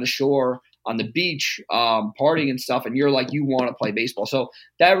are down the shore on the beach, partying and stuff, and you're like, you want to play baseball. So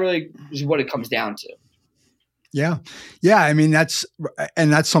that really is what it comes down to. Yeah. Yeah. I mean, that's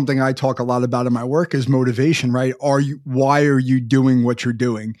something I talk a lot about in my work is motivation, right? Why are you doing what you're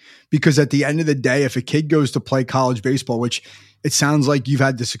doing? Because at the end of the day, if a kid goes to play college baseball, which it sounds like you've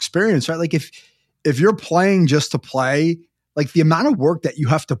had this experience, right? Like if you're playing just to play, like the amount of work that you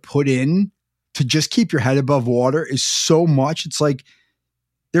have to put in to just keep your head above water is so much. It's like,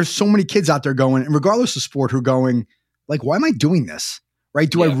 there's so many kids out there going, and regardless of sport, who are going like, why am I doing this? Right?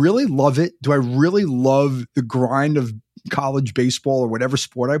 Do I really love it? Do I really love the grind of college baseball or whatever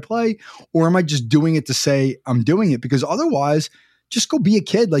sport I play? Or am I just doing it to say I'm doing it? Because otherwise, just go be a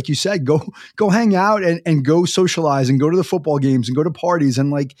kid. Like you said, go hang out and go socialize and go to the football games and go to parties.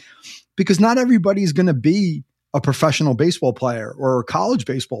 And like, because not everybody's going to be a professional baseball player or a college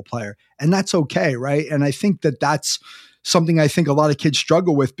baseball player. And that's okay. Right. And I think that's something I think a lot of kids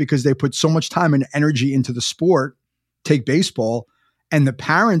struggle with because they put so much time and energy into the sport, take baseball, and the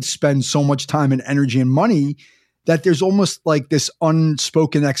parents spend so much time and energy and money that there's almost like this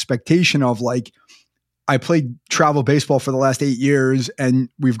unspoken expectation of like, I played travel baseball for the last 8 years and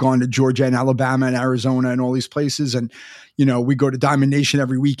we've gone to Georgia and Alabama and Arizona and all these places. And, we go to Diamond Nation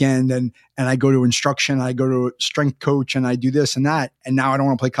every weekend and I go to instruction, I go to a strength coach and I do this and that. And now I don't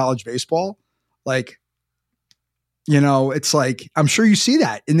want to play college baseball. Like, it's like, I'm sure you see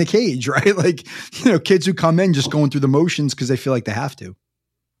that in the cage, right? Like, kids who come in just going through the motions because they feel like they have to.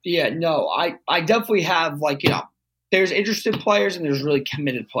 Yeah, no, I definitely have like, there's interested players and there's really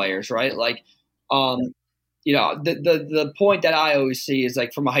committed players, right? Like, the point that I always see is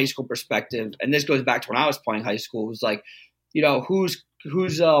like from a high school perspective, and this goes back to when I was playing high school, was like, who's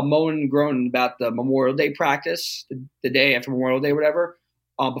moaning and groaning about the Memorial Day practice, the day after Memorial Day, whatever,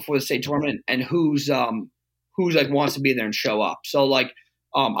 before the state tournament, and who's like wants to be there and show up. So like,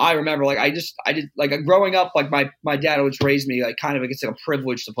 I remember like I did like growing up, like my dad always raised me like kind of like it's like a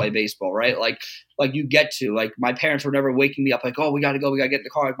privilege to play baseball, right? Like you get to, like my parents were never waking me up like, oh, we got to go, we got to get in the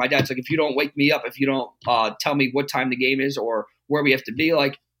car. Like my dad's like, if you don't wake me up, if you don't tell me what time the game is or where we have to be,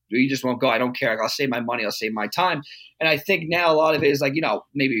 like you just won't go. I don't care. Like, I'll save my money. I'll save my time. And I think now a lot of it is like,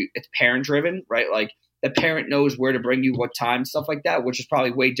 maybe it's parent driven, right? Like the parent knows where to bring you, what time, stuff like that, which is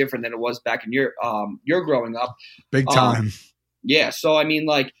probably way different than it was back in your growing up. Big time. Yeah. So, I mean,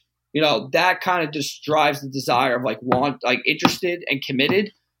 like, that kind of just drives the desire of like interested and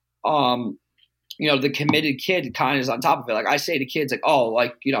committed. The committed kid kind of is on top of it. Like I say to kids like, oh,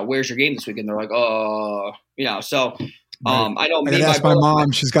 like, where's your game this weekend? They're like, so I know me, ask my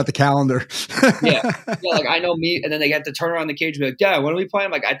mom, she's got the calendar. yeah. Like I know me, and then they get to turn around the cage and be like, Dad, when are we playing?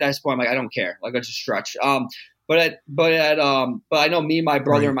 I'm like, at this point, I'm like, I don't care. Like it's a stretch. But I know me, my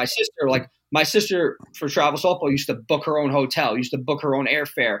brother, and my sister, like my sister for travel softball used to book her own hotel, used to book her own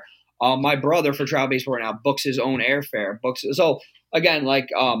airfare. My brother for travel baseball right now books his own airfare. So again, like,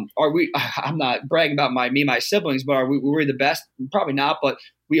 are we? I'm not bragging about my siblings, but are we the best? Probably not, but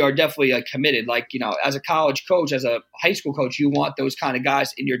we are definitely committed. Like, as a college coach, as a high school coach, you want those kind of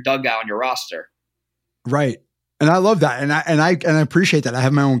guys in your dugout, on your roster. Right. And I love that. And I appreciate that. I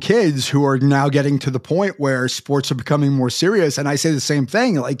have my own kids who are now getting to the point where sports are becoming more serious. And I say the same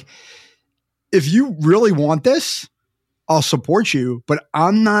thing. Like, if you really want this, I'll support you, but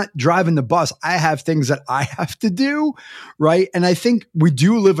I'm not driving the bus. I have things that I have to do. Right. And I think we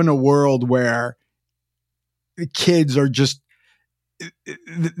do live in a world where kids are just,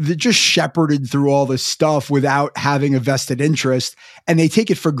 they're just shepherded through all this stuff without having a vested interest, and they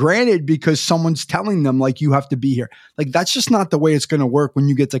take it for granted because someone's telling them like, you have to be here. Like, that's just not the way it's going to work when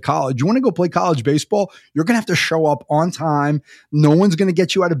you get to college. You want to go play college baseball, you're going to have to show up on time. No one's going to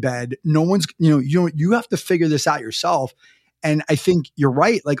get you out of bed. No one's, you have to figure this out yourself. And I think you're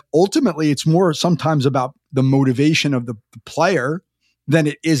right. Like, ultimately it's more sometimes about the motivation of the player than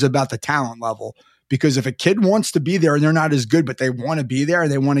it is about the talent level. Because if a kid wants to be there and they're not as good, but they want to be there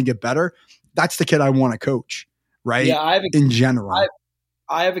and they want to get better, that's the kid I want to coach, right? Yeah, in general.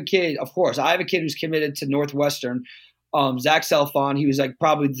 I have a kid, of course. I have a kid who's committed to Northwestern. Zach Selfon, he was like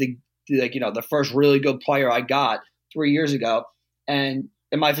probably the first really good player I got 3 years ago. And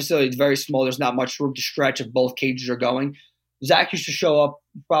in my facility, it's very small. There's not much room to stretch if both cages are going. Zach used to show up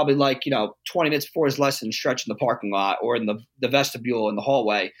probably 20 minutes before his lesson, stretch in the parking lot or in the vestibule in the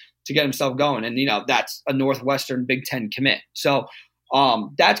hallway to get himself going. And, that's a Northwestern Big Ten commit. So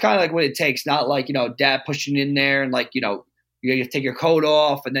that's kind of like what it takes. Not like, dad pushing in there and you have to take your coat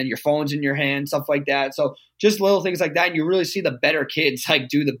off and then your phone's in your hand, stuff like that. So just little things like that. And you really see the better kids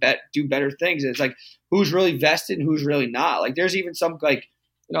do better things. And it's like, who's really vested and who's really not. Like, there's even some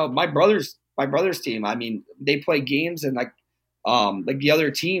my brother's team. I mean, they play games and the other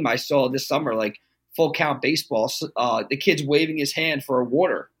team I saw this summer, full count baseball, the kid's waving his hand for a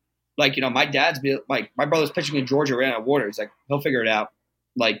water. My my brother's pitching in Georgia, ran out of water. He's like, he'll figure it out.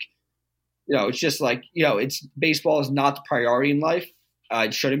 It's just it's baseball is not the priority in life.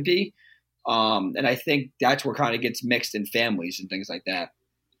 It shouldn't be. And I think that's where kind of gets mixed in families and things like that.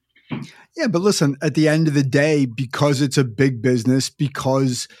 Yeah. But listen, at the end of the day, because it's a big business,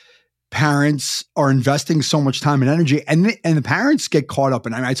 because parents are investing so much time and energy, and the parents get caught up.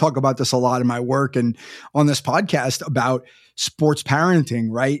 And I talk about this a lot in my work and on this podcast about sports parenting,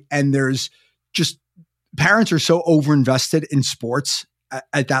 right? And there's just parents are so overinvested in sports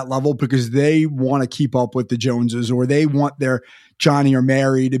at that level because they want to keep up with the Joneses, or they want their Johnny or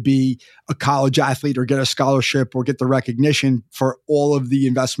Mary to be a college athlete or get a scholarship or get the recognition for all of the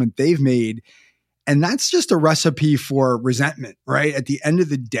investment they've made. And that's just a recipe for resentment, right? At the end of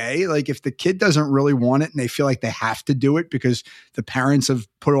the day, if the kid doesn't really want it and they feel like they have to do it because the parents have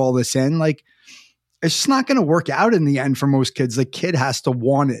put all this in, it's just not going to work out in the end for most kids. The kid has to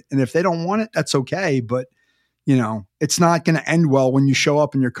want it. And if they don't want it, that's okay. But, it's not going to end well when you show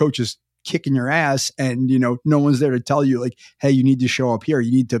up and your coach is kicking your ass and, no one's there to tell you hey, you need to show up here.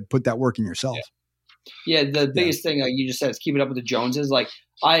 You need to put that work in yourself. Yeah. The biggest thing, you just said, is keeping up with the Joneses.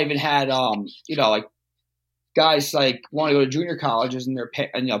 I even had, guys want to go to junior colleges and their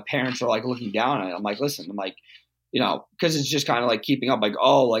parents are looking down on it. I'm like, listen, because it's just kind of keeping up.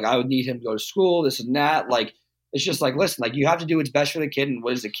 I would need him to go to school, this and that. It's just listen, you have to do what's best for the kid and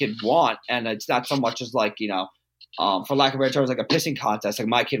what does the kid want. And it's not so much as for lack of better terms, a pissing contest.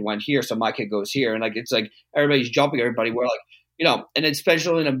 My kid went here, so my kid goes here. And it's everybody's jumping everybody where and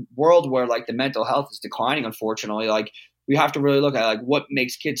especially in a world where the mental health is declining, unfortunately, we have to really look at what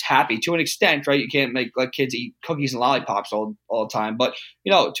makes kids happy to an extent, right? You can't make kids eat cookies and lollipops all the time, but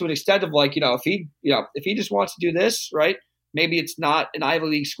to an extent of if he just wants to do this, right? Maybe it's not an Ivy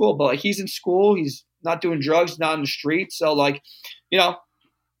League school, but he's in school, he's not doing drugs, not in the streets, so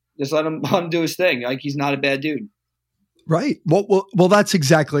just let him do his thing. He's not a bad dude. Right. Well, that's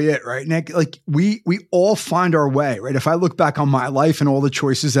exactly it, right, Nick? We all find our way, right? If I look back on my life and all the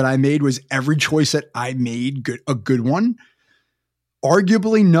choices that I made, was every choice that I made a good one?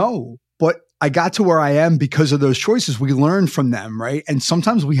 Arguably, no. But I got to where I am because of those choices. We learn from them, right? And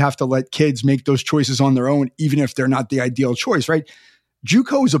sometimes we have to let kids make those choices on their own, even if they're not the ideal choice, right?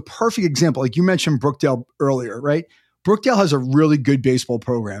 JUCO is a perfect example. You mentioned Brookdale earlier, right? Brookdale has a really good baseball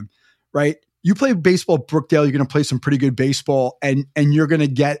program, right? You play baseball at Brookdale, you're going to play some pretty good baseball, and you're going to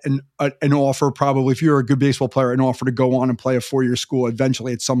get an offer, probably, if you're a good baseball player, an offer to go on and play a 4-year school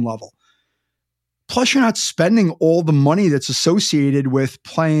eventually at some level. Plus, you're not spending all the money that's associated with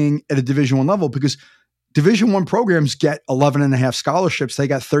playing at a Division I level, because Division I programs get 11.5 scholarships. They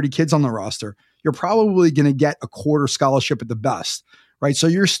got 30 kids on the roster. You're probably going to get a quarter scholarship at the best, right? So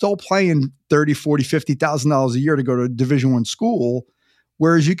you're still playing $30,000, $40,000, $50,000 a year to go to a Division I school.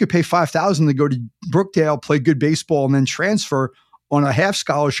 Whereas you could pay $5,000 to go to Brookdale, play good baseball, and then transfer on a half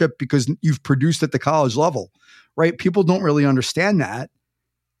scholarship because you've produced at the college level, right? People don't really understand that.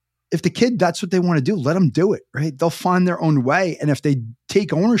 If the kid, that's what they want to do, let them do it, right? They'll find their own way. And if they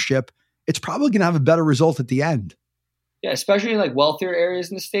take ownership, it's probably going to have a better result at the end. Yeah, especially in wealthier areas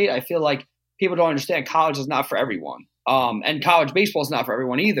in the state, I feel like people don't understand college is not for everyone. And college baseball is not for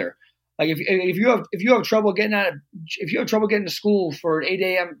everyone either. If you have trouble getting to school for an 8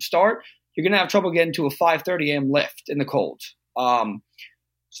 a.m. start, you're gonna have trouble getting to a 5:30 a.m. lift in the cold.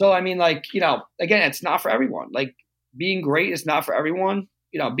 So, I mean, like, again, it's not for everyone. Like, being great is not for everyone.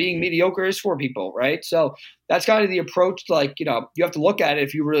 Being mediocre is for people, right? So that's kind of the approach. Like, you have to look at it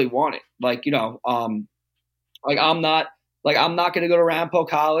if you really want it. Like, like I'm not going to go to Rampo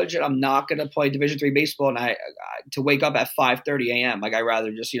College, and I'm not going to play Division III baseball. And I to wake up at 5:30 a.m. Like, I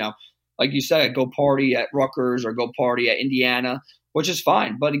rather just, like you said, go party at Rutgers or go party at Indiana, which is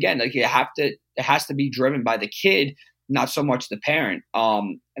fine. But again, like, it has to be driven by the kid, not so much the parent.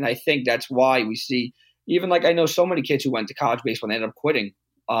 And I think that's why we see, even like, I know so many kids who went to college baseball and ended up quitting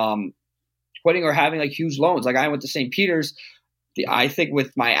or having like huge loans. Like, I went to St. Peter's. I think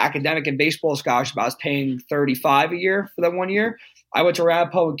with my academic and baseball scholarship, I was paying $35 a year for that 1 year. I went to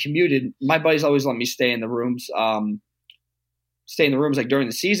Rampo and commuted. My buddies always let me stay in the rooms like during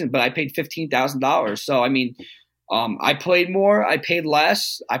the season, but I paid $15,000. So, I mean, I played more, I paid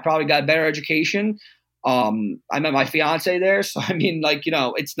less. I probably got a better education. I met my fiance there. So, I mean, like,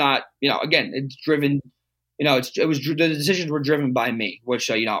 it's not, again, it's driven, the decisions were driven by me, which,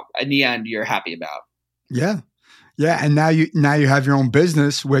 in the end, you're happy about. Yeah. Yeah. And now you have your own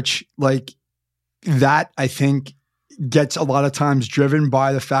business, which, like, that I think gets a lot of times driven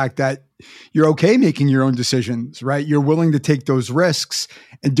by the fact that you're okay making your own decisions, right? You're willing to take those risks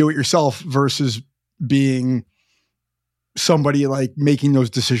and do it yourself versus being somebody like making those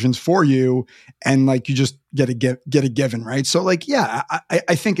decisions for you, and like you just get a given, right? So, like, yeah,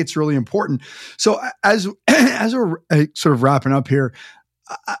 I think it's really important. So as we're sort of wrapping up here,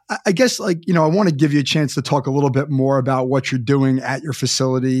 I guess, like, I want to give you a chance to talk a little bit more about what you're doing at your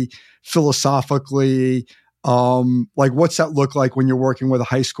facility philosophically. Like, what's that look like when you're working with a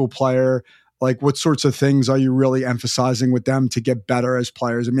high school player? Like, what sorts of things are you really emphasizing with them to get better as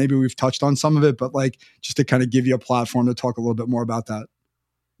players? And maybe we've touched on some of it, but like, just to kind of give you a platform to talk a little bit more about that.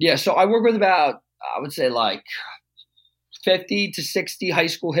 Yeah. So I work with about, I would say, like 50 to 60 high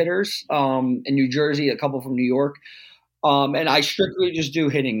school hitters in New Jersey, a couple from New York. And I strictly just do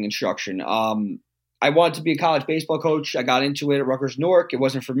hitting instruction. I wanted to be a college baseball coach. I got into it at Rutgers Newark. It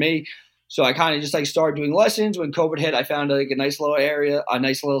wasn't for me. So I kind of just like started doing lessons. When COVID hit, I found like a nice little area, a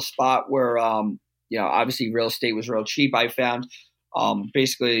nice little spot where, obviously real estate was real cheap. I found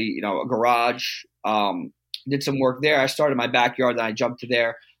basically, a garage, did some work there. I started in my backyard, then I jumped to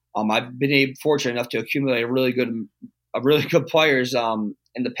there. I've been fortunate enough to accumulate a really good players in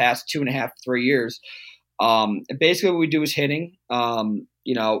the past 2.5, 3 years. And basically what we do is hitting. At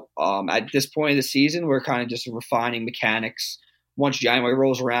this point of the season, we're kind of just refining mechanics. Once January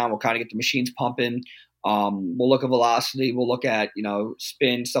rolls around, we'll kind of get the machines pumping. We'll look at velocity. We'll look at,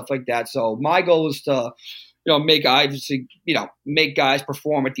 spin, stuff like that. So my goal is to, make guys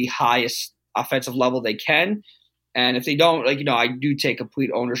perform at the highest offensive level they can. And if they don't, I do take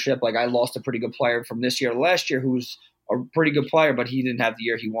complete ownership. Like, I lost a pretty good player from this year to last year who's a pretty good player, but he didn't have the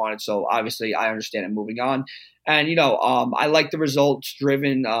year he wanted. So obviously I understand it moving on. And, I like the results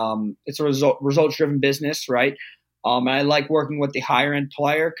driven. It's a results driven business, right? And I like working with the higher end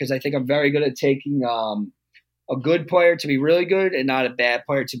player because I think I'm very good at taking a good player to be really good and not a bad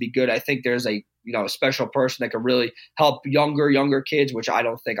player to be good. I think there's a special person that can really help younger kids, which I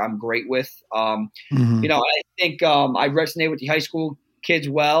don't think I'm great with. I think I resonate with the high school kids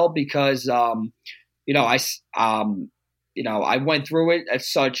well because I went through it at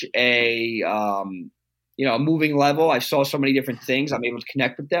such a moving level. I saw so many different things. I'm able to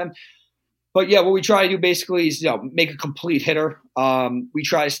connect with them. But yeah, what we try to do basically is, make a complete hitter. We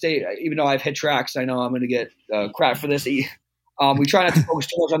try to stay, even though I've hit tracks, I know I'm going to get crap for this. We try not to focus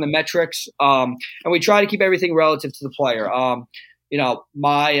too much on the metrics, and we try to keep everything relative to the player.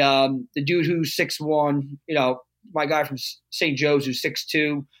 The dude who's 6'1", my guy from St. Joe's who's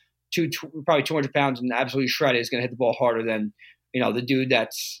 6'2", probably 200 pounds and absolutely shredded is going to hit the ball harder than, the dude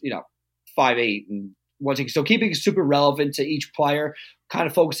that's, 5'8". And so keeping it super relevant to each player, kind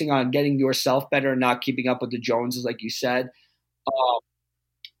of focusing on getting yourself better and not keeping up with the Joneses, like you said.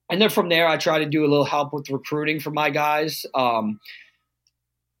 And then from there, I try to do a little help with recruiting for my guys. So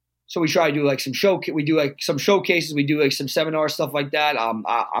we try to do like some some showcases. We do like some seminar stuff like that. I'm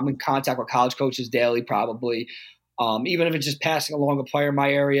in contact with college coaches daily, probably. Even if it's just passing along a player in my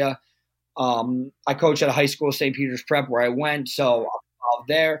area. I coach at a high school, St. Peter's Prep, where I went, so I'm involved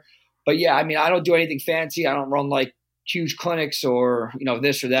there. But yeah, I mean, I don't do anything fancy. I don't run like huge clinics or,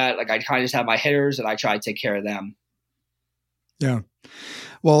 this or that. Like, I kind of just have my hitters and I try to take care of them. Yeah.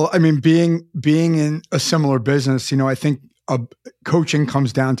 Well, I mean, being in a similar business, I think coaching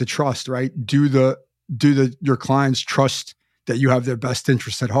comes down to trust, right? Do your clients trust that you have their best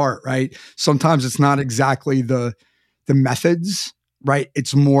interest at heart, right? Sometimes it's not exactly the methods, right?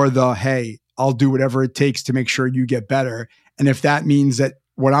 It's more hey, I'll do whatever it takes to make sure you get better. And if that means that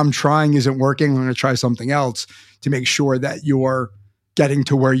what I'm trying isn't working, I'm going to try something else to make sure that you're getting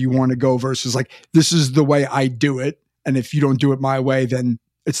to where you want to go versus like, this is the way I do it. And if you don't do it my way, then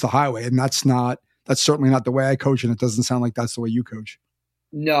it's the highway. And that's certainly not the way I coach. And it doesn't sound like that's the way you coach.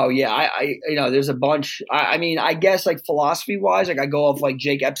 No, yeah, I there's a bunch. I mean, I guess like philosophy wise, like I go off like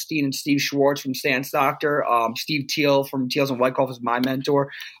Jake Epstein and Steve Schwartz from Stance Doctor, Steve Teal from Teals and Wyckoff is my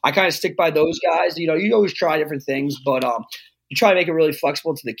mentor. I kind of stick by those guys. You always try different things, but you try to make it really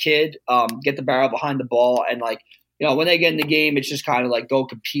flexible to the kid, get the barrel behind the ball, and like when they get in the game, it's just kind of like go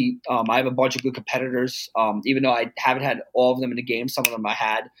compete. I have a bunch of good competitors, even though I haven't had all of them in the game. Some of them I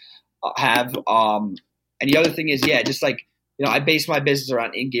have. And the other thing is, yeah, just like. I base my business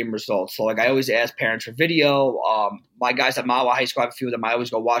around in-game results. So, like, I always ask parents for video. My guys at Mawa High School, I have a few of them. I always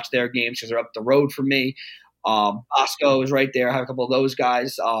go watch their games because they're up the road from me. Bosco is right there. I have a couple of those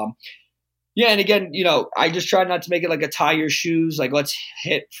guys. And again, I just try not to make it like a tie your shoes. Like, let's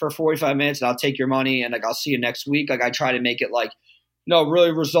hit for 45 minutes and I'll take your money and, like, I'll see you next week. Like, I try to make it, like,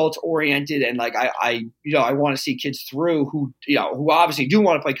 really results-oriented. And, like, I want to see kids through who obviously do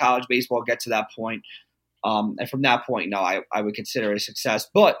want to play college baseball get to that point. And from that point, I would consider it a success.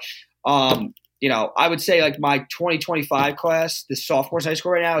 But, I would say like my 2025 class, the sophomores high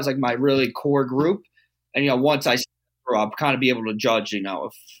school right now is like my really core group. And, once I grow up, kind of be able to judge,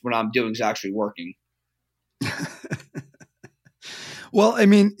 if what I'm doing is actually working. Well, I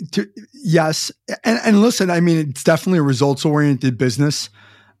mean, yes. And listen, I mean, it's definitely a results oriented business.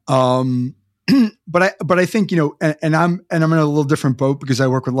 But I think, and I'm in a little different boat because I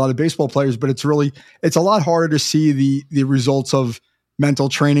work with a lot of baseball players, but it's a lot harder to see the results of mental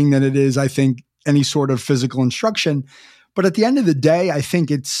training than it is, I think, any sort of physical instruction. But at the end of the day, I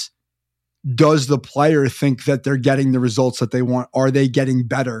think does the player think that they're getting the results that they want? Are they getting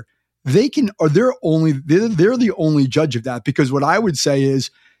better? They're the only judge of that, because what I would say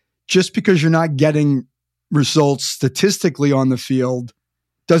is just because you're not getting results statistically on the field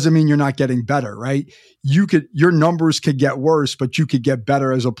doesn't mean you're not getting better, right? Your numbers could get worse, but you could get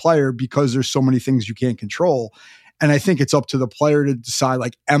better as a player because there's so many things you can't control. And I think it's up to the player to decide,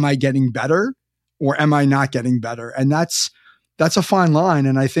 like, am I getting better or am I not getting better? And that's a fine line.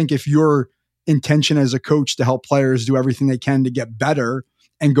 And I think if your intention as a coach to help players do everything they can to get better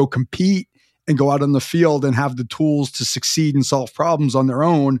and go compete and go out on the field and have the tools to succeed and solve problems on their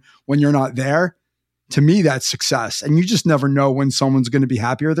own when you're not there, to me, that's success. And you just never know when someone's going to be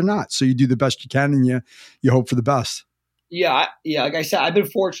happy or they're not. So you do the best you can and you hope for the best. Yeah. Like I said, I've been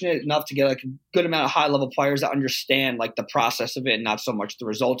fortunate enough to get like a good amount of high level players that understand like the process of it and not so much the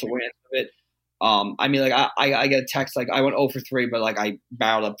results oriented of it. I mean, like I get a text like I went 0 for 3, but like I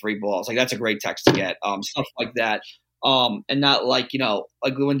barreled up 3 balls. Like that's a great text to get. Stuff like that. And not like,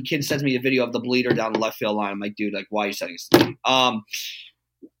 like when the kid sends me a video of the bleeder down the left field line, I'm like, dude, like why are you sending this to me?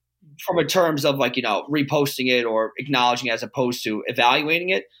 From in terms of like, reposting it or acknowledging it as opposed to evaluating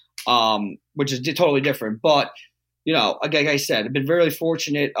it, which is totally different. But, like I said, I've been very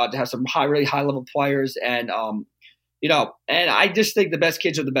fortunate to have some really high level players and, and I just think the best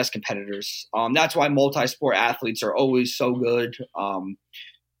kids are the best competitors. That's why multi-sport athletes are always so good.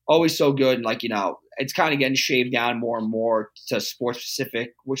 Always so good. And like, it's kind of getting shaved down more and more to sport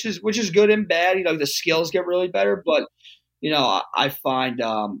specific, which is good and bad. The skills get really better, but I find,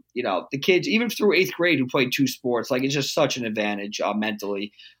 the kids, even through 8th grade who played 2 sports, like it's just such an advantage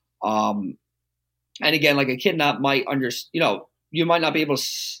mentally. And again, like a kid might you might not be able to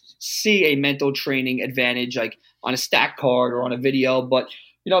see a mental training advantage like on a stat card or on a video, but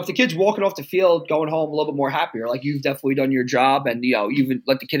if the kid's walking off the field, going home a little bit more happier, like you've definitely done your job and, you've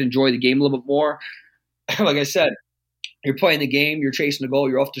let the kid enjoy the game a little bit more. Like I said, you're playing the game, you're chasing the goal,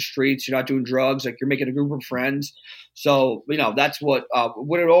 you're off the streets, you're not doing drugs, like you're making a group of friends. So, that's what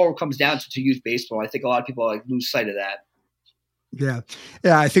it all comes down to youth baseball. I think a lot of people like lose sight of that. Yeah.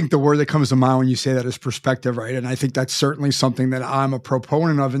 Yeah. I think the word that comes to mind when you say that is perspective, right? And I think that's certainly something that I'm a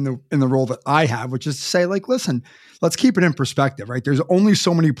proponent of in the role that I have, which is to say, like, listen, let's keep it in perspective, right? There's only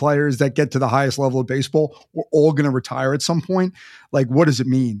so many players that get to the highest level of baseball. We're all going to retire at some point. Like, what does it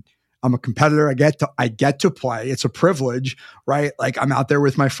mean? I'm a competitor. I get to play. It's a privilege, right? Like I'm out there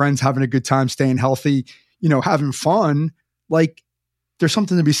with my friends, having a good time, staying healthy, having fun. Like there's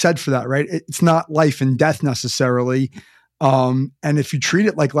something to be said for that, right? It's not life and death necessarily. And if you treat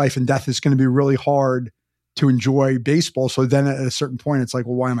it like life and death, it's going to be really hard to enjoy baseball. So then at a certain point, it's like,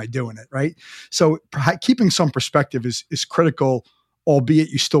 well, why am I doing it? Right. So keeping some perspective is critical, albeit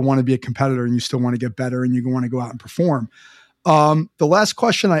you still want to be a competitor and you still want to get better and you want to go out and perform. The last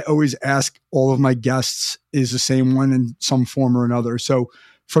question I always ask all of my guests is the same one in some form or another. So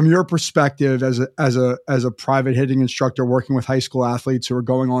from your perspective as a private hitting instructor working with high school athletes who are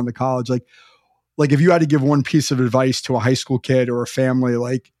going on to college, like if you had to give one piece of advice to a high school kid or a family,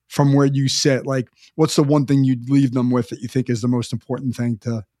 like from where you sit, like what's the one thing you'd leave them with that you think is the most important thing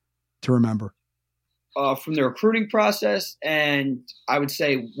to remember? From the recruiting process, and I would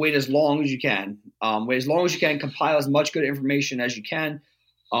say wait as long as you can. Wait as long as you can, compile as much good information as you can.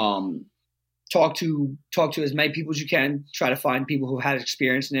 Talk to as many people as you can. Try to find people who had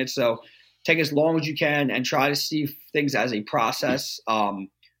experience in it. So take as long as you can and try to see things as a process, kind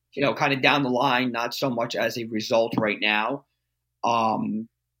of down the line, not so much as a result right now.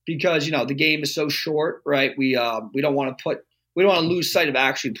 Because, the game is so short, right? We don't want to lose sight of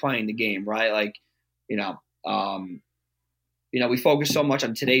actually playing the game, right? Like, we focus so much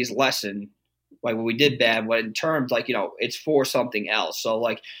on today's lesson, like when we did bad, when in terms like, it's for something else. So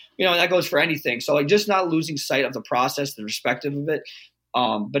like, and that goes for anything. So like just not losing sight of the process, the perspective of it.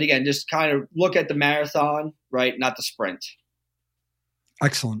 But again, just kind of look at the marathon, right? Not the sprint.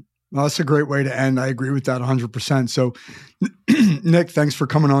 Excellent. Well, that's a great way to end. I agree with that 100%. So Nick, thanks for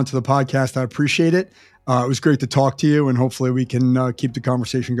coming on to the podcast. I appreciate it. It was great to talk to you, and hopefully we can keep the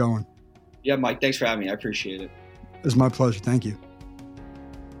conversation going. Yeah, Mike, thanks for having me. I appreciate it. It was my pleasure. Thank you.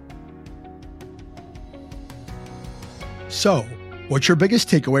 So, what's your biggest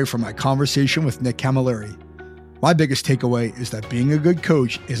takeaway from my conversation with Nick Camilleri? My biggest takeaway is that being a good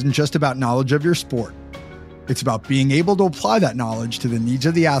coach isn't just about knowledge of your sport. It's about being able to apply that knowledge to the needs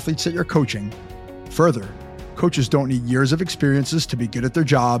of the athletes that you're coaching. Further, coaches don't need years of experiences to be good at their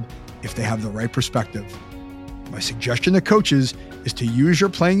job if they have the right perspective. My suggestion to coaches is to use your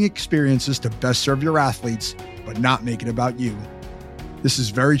playing experiences to best serve your athletes, but not make it about you. This is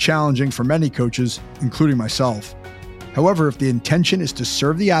very challenging for many coaches, including myself. However, if the intention is to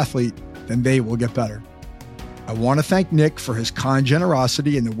serve the athlete, then they will get better. I want to thank Nick for his kind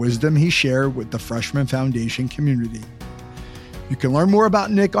generosity and the wisdom he shared with the Freshman Foundation community. You can learn more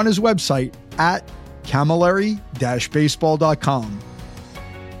about Nick on his website at camilleri-baseball.com.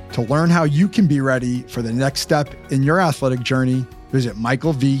 To learn how you can be ready for the next step in your athletic journey, visit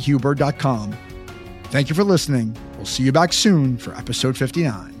michaelvhuber.com. Thank you for listening. We'll see you back soon for episode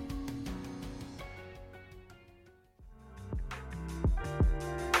 59.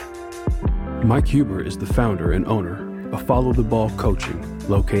 Mike Huber is the founder and owner of Follow the Ball Coaching,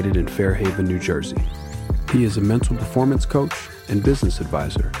 located in Fairhaven, New Jersey. He is a mental performance coach and business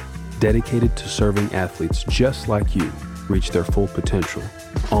advisor dedicated to serving athletes just like you reach their full potential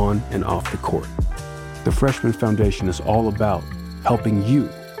on and off the court. The Freshman Foundation is all about helping you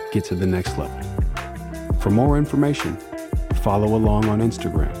get to the next level. For more information, follow along on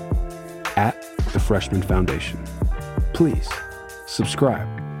Instagram at the Freshman Foundation. Please subscribe.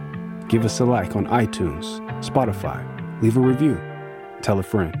 Give us a like on iTunes, Spotify, leave a review, tell a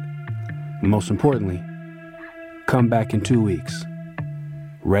friend. Most importantly, come back in 2 weeks,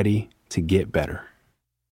 ready to get better.